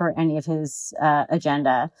sharpened for any of his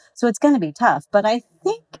agenda. So it's going to be tough. But I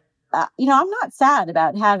think, I'm not sad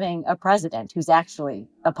about having a president who's actually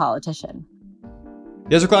a politician.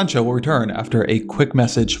 The Ezra Klein Show will return after a quick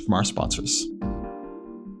message from our sponsors.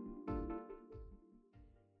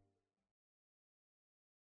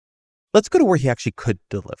 Let's go to where he actually could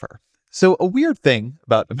deliver. So a weird thing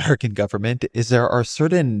about American government is there are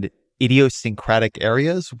certain idiosyncratic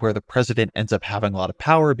areas where the president ends up having a lot of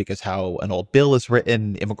power because how an old bill is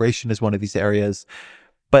written. Immigration is one of these areas.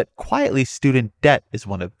 But quietly, student debt is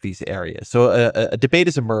one of these areas. So a debate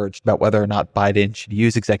has emerged about whether or not Biden should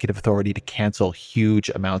use executive authority to cancel huge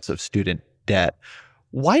amounts of student debt.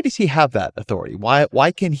 Why does he have that authority?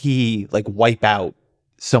 Why can he wipe out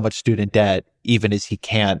so much student debt even as he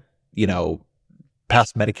can't,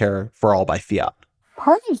 pass Medicare for all by fiat?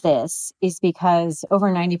 Part of this is because over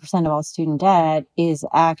 90% of all student debt is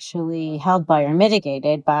actually held by or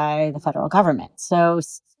mitigated by the federal government. So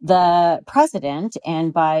the president,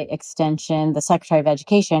 and by extension, the Secretary of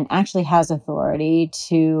Education, actually has authority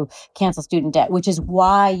to cancel student debt, which is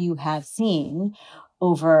why you have seen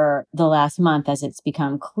over the last month, as it's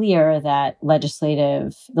become clear that the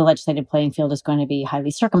legislative playing field is going to be highly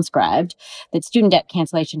circumscribed, that student debt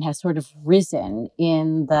cancellation has sort of risen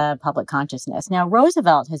in the public consciousness. Now,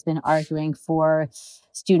 Roosevelt has been arguing for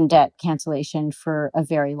student debt cancellation for a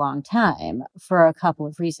very long time for a couple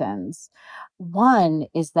of reasons. One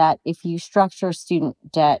is that if you structure student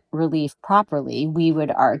debt relief properly, we would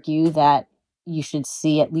argue that you should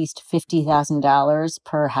see at least $50,000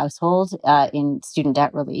 per household in student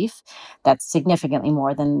debt relief. That's significantly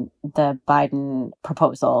more than the Biden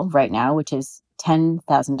proposal right now, which is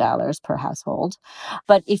 $10,000 per household.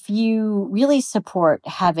 But if you really support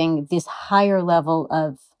having this higher level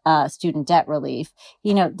of student debt relief,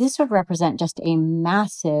 this would represent just a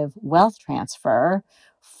massive wealth transfer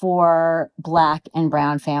for Black and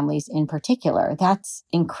brown families in particular. That's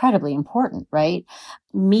incredibly important, right?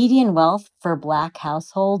 Median wealth for Black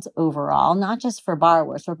households overall, not just for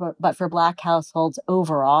borrowers, but for Black households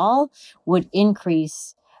overall, would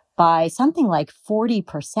increase by something like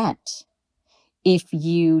 40% if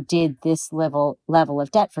you did this level of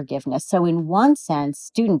debt forgiveness. So in one sense,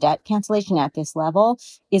 student debt cancellation at this level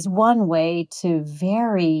is one way to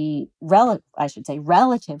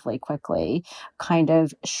relatively quickly kind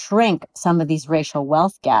of shrink some of these racial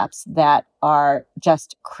wealth gaps that are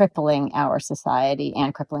just crippling our society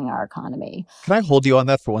and crippling our economy. Can I hold you on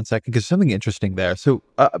that for 1 second? Because there's something interesting there. So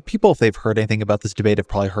people, if they've heard anything about this debate, have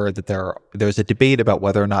probably heard that there's a debate about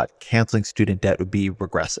whether or not canceling student debt would be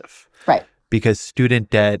regressive. Right. Because student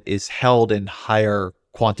debt is held in higher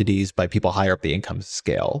quantities by people higher up the income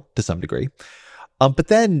scale to some degree. But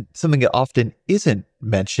then something that often isn't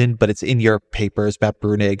mentioned, but it's in your papers, Matt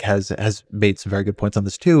Bruenig has made some very good points on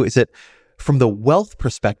this too, is that from the wealth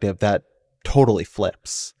perspective, that totally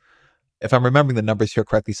flips. If I'm remembering the numbers here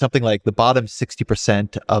correctly, something like the bottom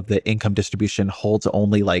 60% of the income distribution holds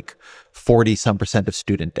only 40-some% of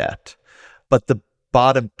student debt. But the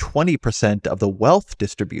bottom 20% of the wealth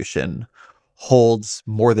distribution holds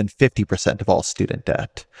more than 50% of all student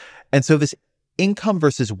debt. And so this income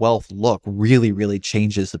versus wealth look really, really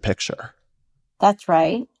changes the picture. That's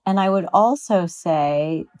right. And I would also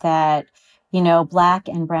say that, Black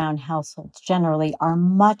and brown households generally are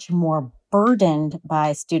much more burdened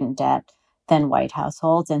by student debt than white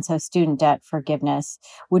households. And so student debt forgiveness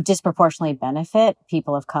would disproportionately benefit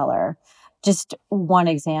people of color. Just one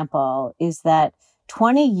example is that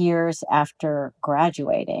 20 years after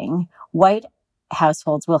graduating, white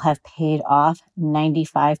households will have paid off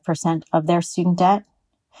 95% of their student debt.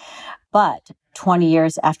 But 20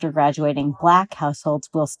 years after graduating, Black households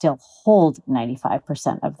will still hold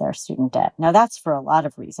 95% of their student debt. Now, that's for a lot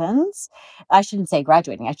of reasons. I shouldn't say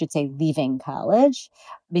graduating, I should say leaving college,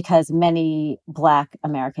 because many Black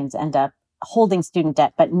Americans end up holding student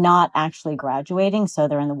debt, but not actually graduating. So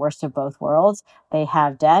they're in the worst of both worlds. They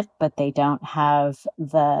have debt, but they don't have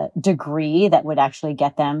the degree that would actually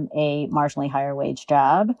get them a marginally higher wage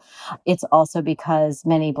job. It's also because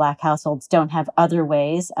many Black households don't have other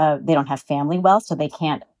ways. They don't have family wealth, so they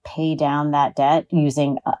can't pay down that debt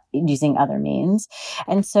using other means.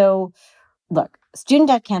 And so, look, student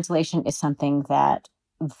debt cancellation is something that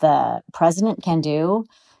the president can do.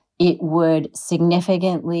 It would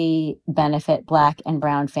significantly benefit Black and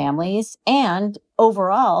brown families. And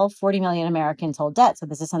overall, 40 million Americans hold debt. So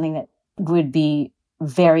this is something that would be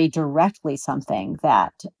very directly something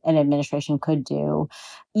that an administration could do,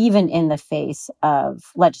 even in the face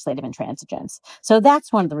of legislative intransigence. So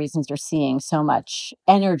that's one of the reasons you're seeing so much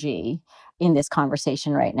energy in this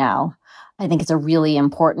conversation right now. I think it's a really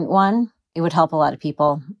important one. It would help a lot of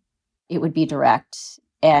people. It would be direct.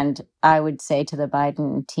 And I would say to the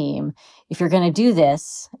Biden team, if you're going to do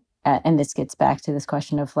this, and this gets back to this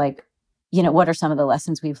question of what are some of the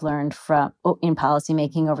lessons we've learned in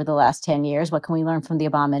policymaking over the last 10 years? What can we learn from the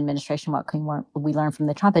Obama administration? What can we learn from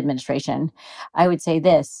the Trump administration? I would say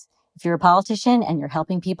this. If you're a politician and you're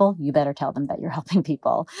helping people, you better tell them that you're helping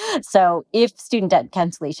people. So if student debt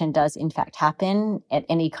cancellation does in fact happen at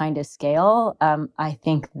any kind of scale, I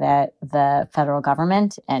think that the federal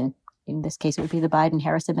government, and in this case, it would be the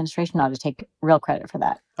Biden-Harris administration, ought to take real credit for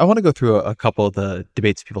that. I want to go through a couple of the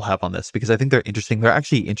debates people have on this because I think they're interesting. They're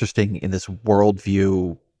actually interesting in this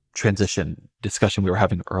worldview transition discussion we were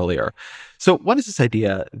having earlier. So one is this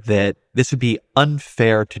idea that this would be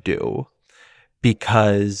unfair to do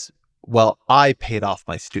because, well, I paid off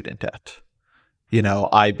my student debt.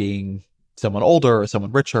 I being someone older or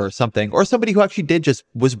someone richer or something, or somebody who actually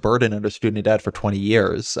was burdened under student debt for 20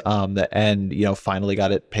 years and finally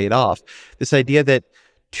got it paid off. This idea that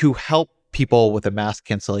to help people with a mass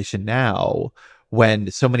cancellation now, when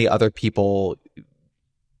so many other people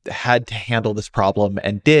had to handle this problem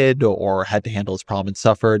and did, or had to handle this problem and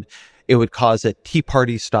suffered, it would cause a Tea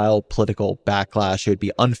Party style political backlash. It would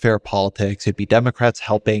be unfair politics. It'd be Democrats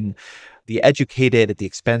helping the educated at the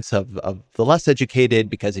expense of the less educated,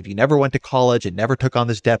 because if you never went to college and never took on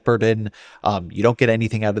this debt burden, you don't get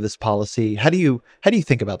anything out of this policy. How do you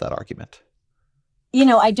think about that argument?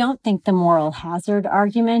 I don't think the moral hazard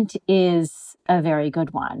argument is a very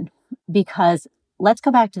good one, because let's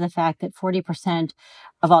go back to the fact that 40%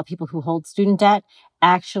 of all people who hold student debt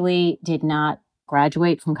actually did not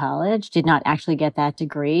graduate from college, did not actually get that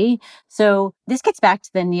degree. So this gets back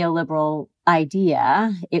to the neoliberal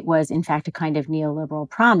idea. It was, in fact, a kind of neoliberal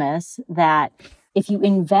promise that if you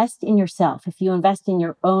invest in yourself, if you invest in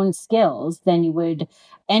your own skills, then you would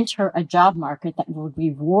enter a job market that would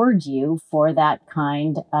reward you for that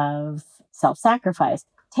kind of self-sacrifice.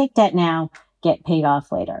 Take debt now, get paid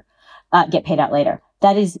out later.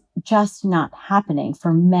 That is just not happening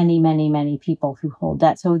for many, many, many people who hold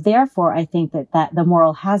debt. So therefore, I think that the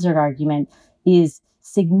moral hazard argument is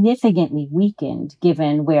significantly weakened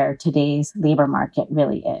given where today's labor market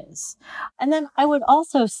really is. And then I would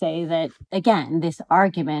also say that, again, this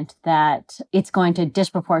argument that it's going to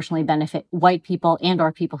disproportionately benefit white people and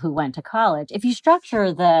or people who went to college. If you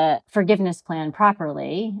structure the forgiveness plan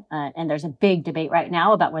properly, and there's a big debate right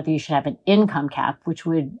now about whether you should have an income cap, which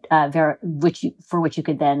would for which you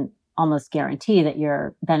could then almost guarantee that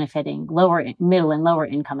you're benefiting middle and lower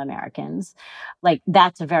income Americans.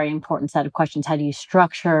 That's a very important set of questions. How do you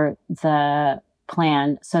structure the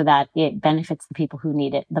plan so that it benefits the people who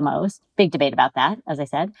need it the most? Big debate about that, as I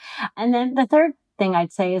said. And then the third thing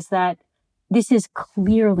I'd say is that this is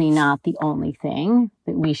clearly not the only thing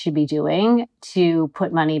that we should be doing to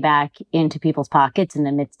put money back into people's pockets in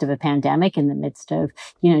the midst of a pandemic, in the midst of,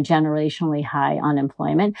 generationally high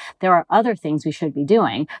unemployment. There are other things we should be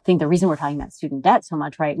doing. I think the reason we're talking about student debt so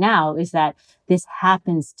much right now is that this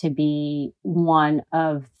happens to be one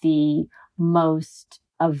of the most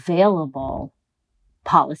available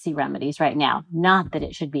policy remedies right now. Not that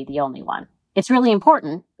it should be the only one. It's really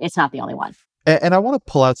important. It's not the only one. And I want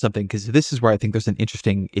to pull out something because this is where I think there's an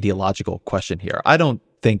interesting ideological question here. I don't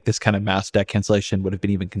think this kind of mass debt cancellation would have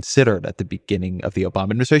been even considered at the beginning of the Obama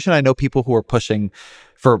administration. I know people who are pushing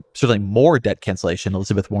for certainly more debt cancellation,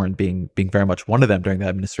 Elizabeth Warren being very much one of them during that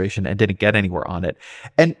administration, and didn't get anywhere on it.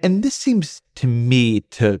 And this seems to me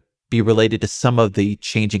to be related to some of the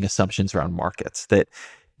changing assumptions around markets. That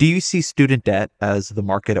do you see student debt as the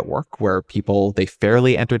market at work where they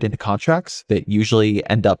fairly entered into contracts that usually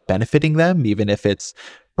end up benefiting them, even if it's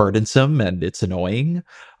burdensome and it's annoying?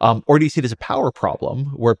 Or do you see it as a power problem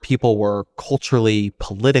where people were culturally,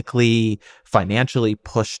 politically, financially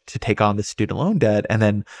pushed to take on the student loan debt, and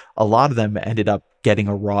then a lot of them ended up getting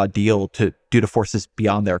a raw deal due to forces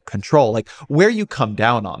beyond their control. Like, where you come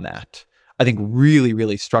down on that, I think really,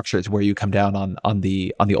 really structures where you come down on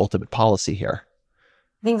the ultimate policy here.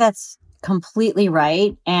 I think that's completely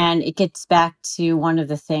right. And it gets back to one of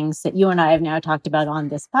the things that you and I have now talked about on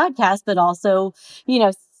this podcast, but also,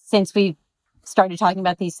 since we started talking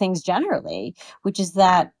about these things generally, which is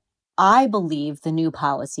that I believe the new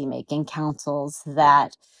policymaking counsels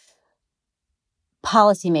that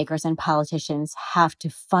policymakers and politicians have to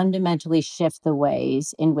fundamentally shift the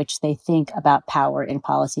ways in which they think about power in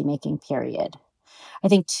policymaking, period. I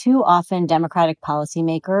think too often Democratic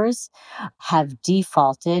policymakers have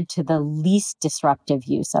defaulted to the least disruptive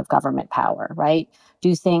use of government power, right?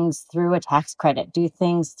 Do things through a tax credit, do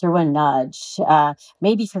things through a nudge.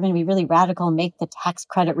 Maybe if you're going to be really radical, make the tax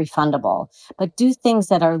credit refundable, but do things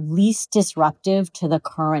that are least disruptive to the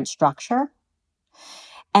current structure.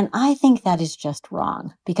 And I think that is just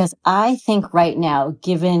wrong, because I think right now,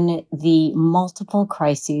 given the multiple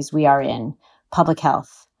crises we are in, public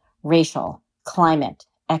health, racial, climate,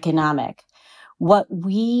 economic, what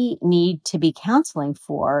we need to be counseling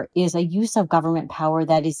for is a use of government power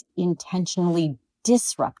that is intentionally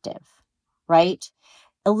disruptive, right?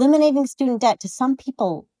 Eliminating student debt to some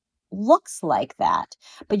people looks like that,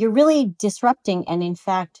 but you're really disrupting. And in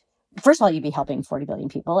fact, first of all, you'd be helping 40 billion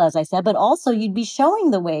people, as I said, but also you'd be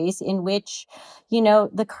showing the ways in which,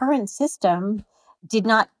 the current system did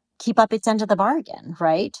not keep up its end of the bargain,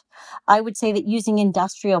 right? I would say that using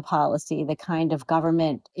industrial policy, the kind of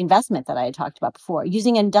government investment that I had talked about before,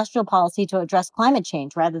 using industrial policy to address climate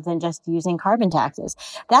change rather than just using carbon taxes,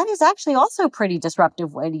 that is actually also a pretty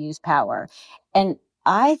disruptive way to use power. And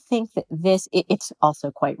I think that it's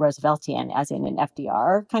also quite Rooseveltian, as in an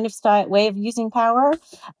FDR kind of way of using power.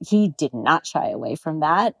 He did not shy away from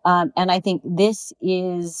that. And I think this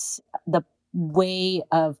is the way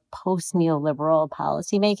of post-neoliberal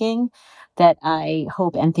policymaking that I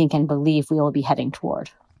hope and think and believe we will be heading toward.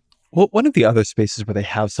 Well, one of the other spaces where they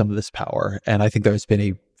have some of this power, and I think there's been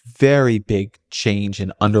a very big change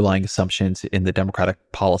in underlying assumptions in the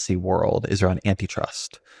Democratic policy world, is around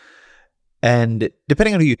antitrust. And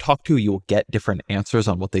depending on who you talk to, you will get different answers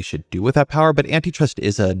on what they should do with that power. But antitrust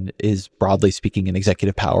is broadly speaking an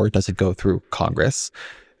executive power. It doesn't go through Congress.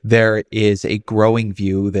 There is a growing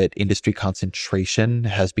view that industry concentration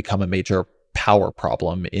has become a major power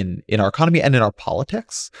problem in our economy and in our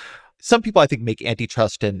politics. Some people, I think, make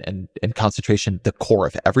antitrust and concentration the core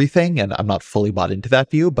of everything, and I'm not fully bought into that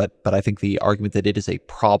view, but I think the argument that it is a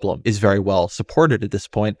problem is very well supported at this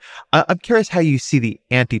point. I'm curious how you see the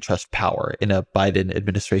antitrust power in a Biden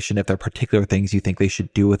administration, if there are particular things you think they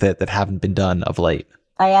should do with it that haven't been done of late.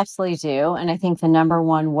 I absolutely do. And I think the number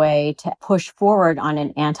one way to push forward on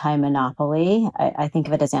an anti-monopoly, I think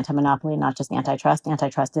of it as anti-monopoly, not just antitrust.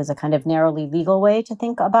 Antitrust is a kind of narrowly legal way to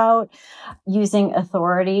think about using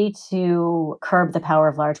authority to curb the power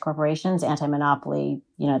of large corporations. Anti-monopoly,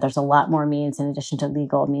 there's a lot more means in addition to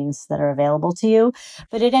legal means that are available to you.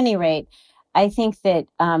 But at any rate, I think that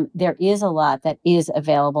there is a lot that is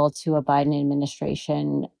available to a Biden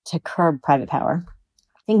administration to curb private power.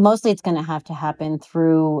 I think mostly it's going to have to happen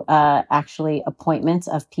through actually appointments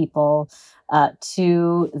of people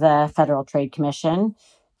to the Federal Trade Commission,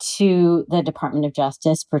 to the Department of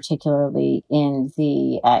Justice, particularly in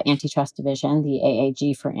the Antitrust Division, the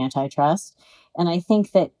AAG for antitrust. And I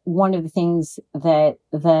think that one of the things that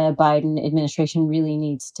the Biden administration really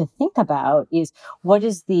needs to think about is what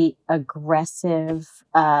is the aggressive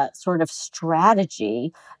sort of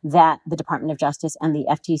strategy that the Department of Justice and the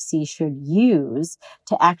FTC should use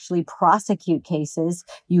to actually prosecute cases.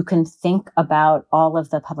 You can think about all of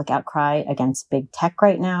the public outcry against big tech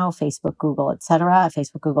right now, Facebook, Google, et cetera,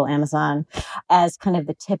 Facebook, Google, Amazon, as kind of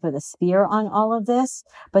the tip of the spear on all of this.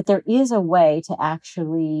 But there is a way to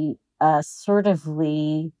actually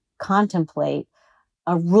assertively contemplate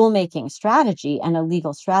a rulemaking strategy and a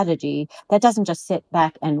legal strategy that doesn't just sit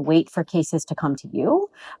back and wait for cases to come to you,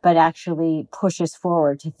 but actually pushes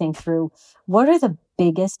forward to think through what are the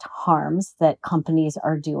biggest harms that companies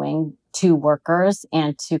are doing to workers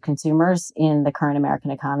and to consumers in the current American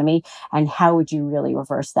economy, and how would you really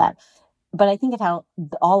reverse that? But I think how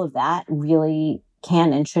all of that really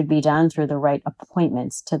can and should be done through the right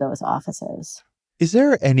appointments to those offices. Is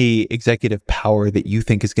there any executive power that you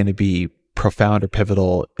think is going to be profound or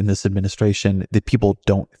pivotal in this administration that people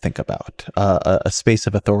don't think about? A space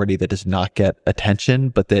of authority that does not get attention,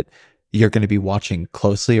 but that you're going to be watching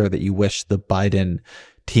closely, or that you wish the Biden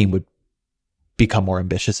team would become more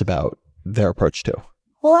ambitious about their approach to?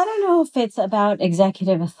 Well, I don't know if it's about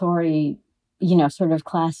executive authority, sort of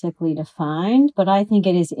classically defined, but I think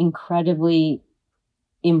it is incredibly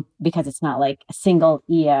because it's not like a single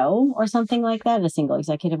EO or something like that, a single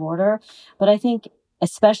executive order. But I think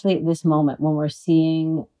especially at this moment when we're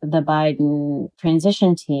seeing the Biden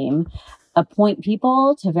transition team appoint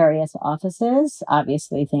people to various offices,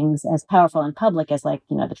 obviously things as powerful in public as like,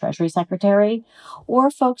 the Treasury Secretary, or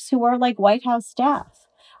folks who are like White House staff.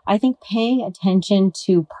 I think paying attention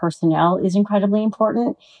to personnel is incredibly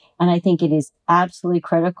important. And I think it is absolutely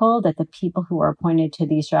critical that the people who are appointed to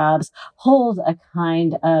these jobs hold a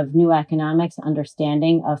kind of new economics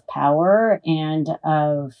understanding of power and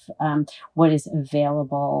of what is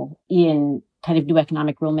available in kind of new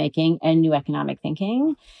economic rulemaking and new economic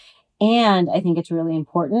thinking. And I think it's really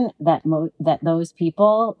important that that those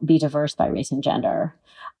people be diverse by race and gender.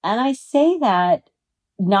 And I say that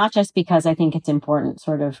not just because I think it's important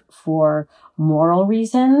sort of for moral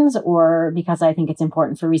reasons or because I think it's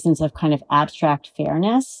important for reasons of kind of abstract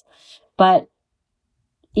fairness, but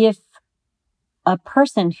if a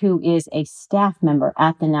person who is a staff member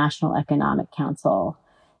at the National Economic Council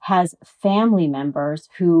has family members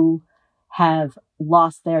who have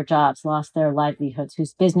lost their jobs, lost their livelihoods,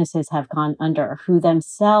 whose businesses have gone under, who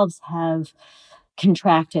themselves have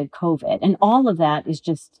contracted COVID. And all of that is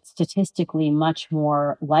just statistically much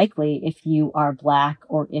more likely if you are Black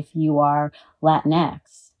or if you are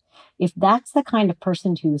Latinx. If that's the kind of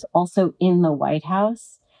person who's also in the White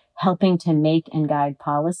House helping to make and guide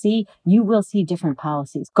policy, you will see different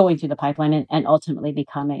policies going through the pipeline and ultimately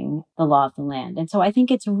becoming the law of the land. And so I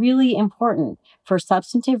think it's really important for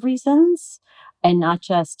substantive reasons and not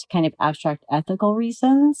just kind of abstract ethical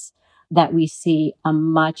reasons that we see a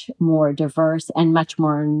much more diverse and much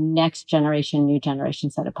more next generation, new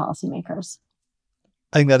generation set of policymakers.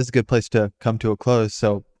 I think that is a good place to come to a close.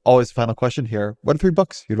 So always a final question here. What are 3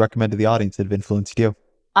 books you'd recommend to the audience that have influenced you?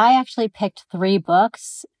 I actually picked 3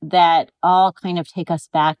 books that all kind of take us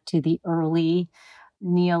back to the early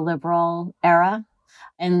neoliberal era.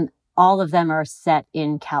 And all of them are set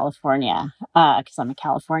in California because I'm a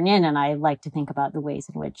Californian and I like to think about the ways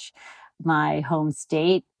in which my home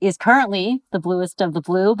state is currently the bluest of the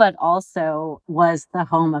blue, but also was the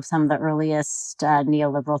home of some of the earliest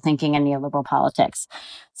neoliberal thinking and neoliberal politics.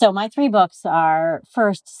 So my 3 books are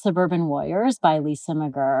first, Suburban Warriors by Lisa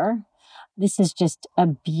McGurr. This is just a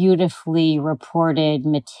beautifully reported,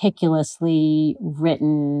 meticulously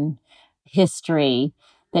written history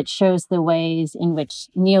that shows the ways in which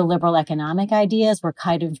neoliberal economic ideas were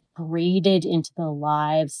kind of braided into the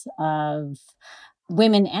lives of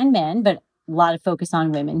women and men, but a lot of focus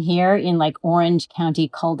on women here in like Orange County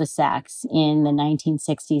cul-de-sacs in the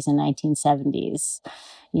 1960s and 1970s.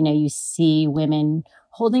 You see women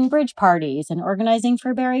holding bridge parties and organizing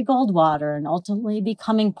for Barry Goldwater and ultimately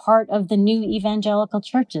becoming part of the new evangelical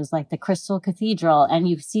churches like the Crystal Cathedral. And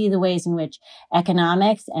you see the ways in which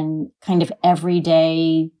economics and kind of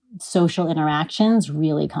everyday social interactions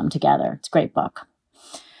really come together. It's a great book.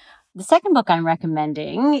 The second book I'm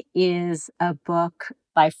recommending is a book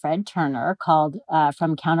by Fred Turner called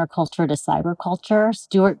From Counterculture to Cyberculture,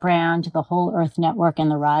 Stewart Brand, The Whole Earth Network and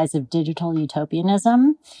the Rise of Digital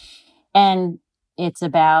Utopianism. And it's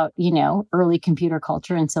about, early computer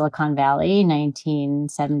culture in Silicon Valley,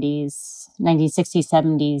 1960s,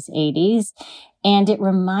 70s, 80s. And it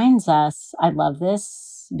reminds us, I love this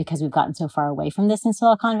because we've gotten so far away from this in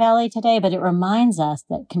Silicon Valley today, but it reminds us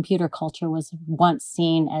that computer culture was once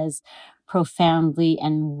seen as profoundly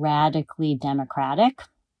and radically democratic.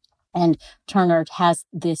 And Turner has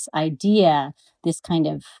this idea, this kind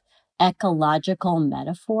of ecological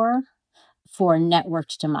metaphor for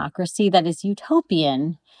networked democracy that is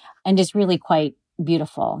utopian and is really quite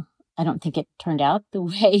beautiful. I don't think it turned out the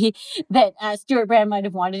way that Stewart Brand might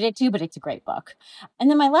have wanted it to, but it's a great book. And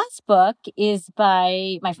then my last book is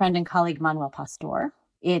by my friend and colleague Manuel Pastor.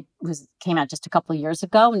 It came out just a couple of years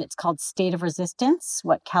ago, and it's called State of Resistance,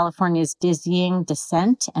 What California's Dizzying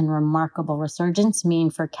Descent and Remarkable Resurgence Mean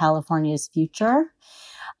for California's Future.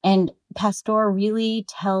 And Pastor really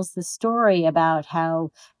tells the story about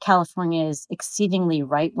how California's exceedingly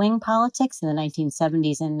right-wing politics in the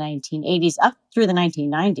 1970s and 1980s, up through the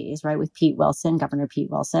 1990s, right, with Pete Wilson, Governor Pete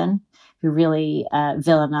Wilson, who really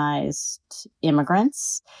villainized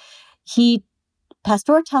immigrants.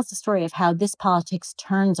 Pastor tells the story of how this politics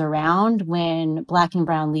turns around when Black and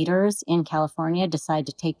brown leaders in California decide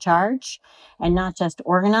to take charge and not just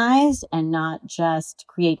organize and not just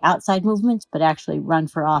create outside movements, but actually run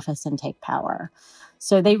for office and take power.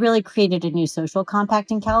 So they really created a new social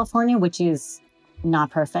compact in California, which is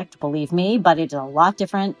not perfect, believe me, but it's a lot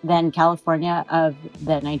different than California of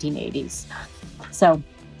the 1980s. So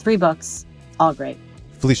 3 books, all great.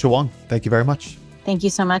 Felicia Wong, thank you very much. Thank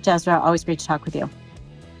you so much, Ezra. Always great to talk with you.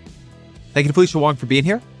 Thank you to Felicia Wong for being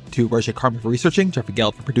here, to Roger Carmen for researching, Jeffrey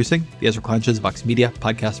Geld for producing, the Ezra Klein Show's Vox Media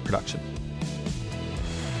podcast production.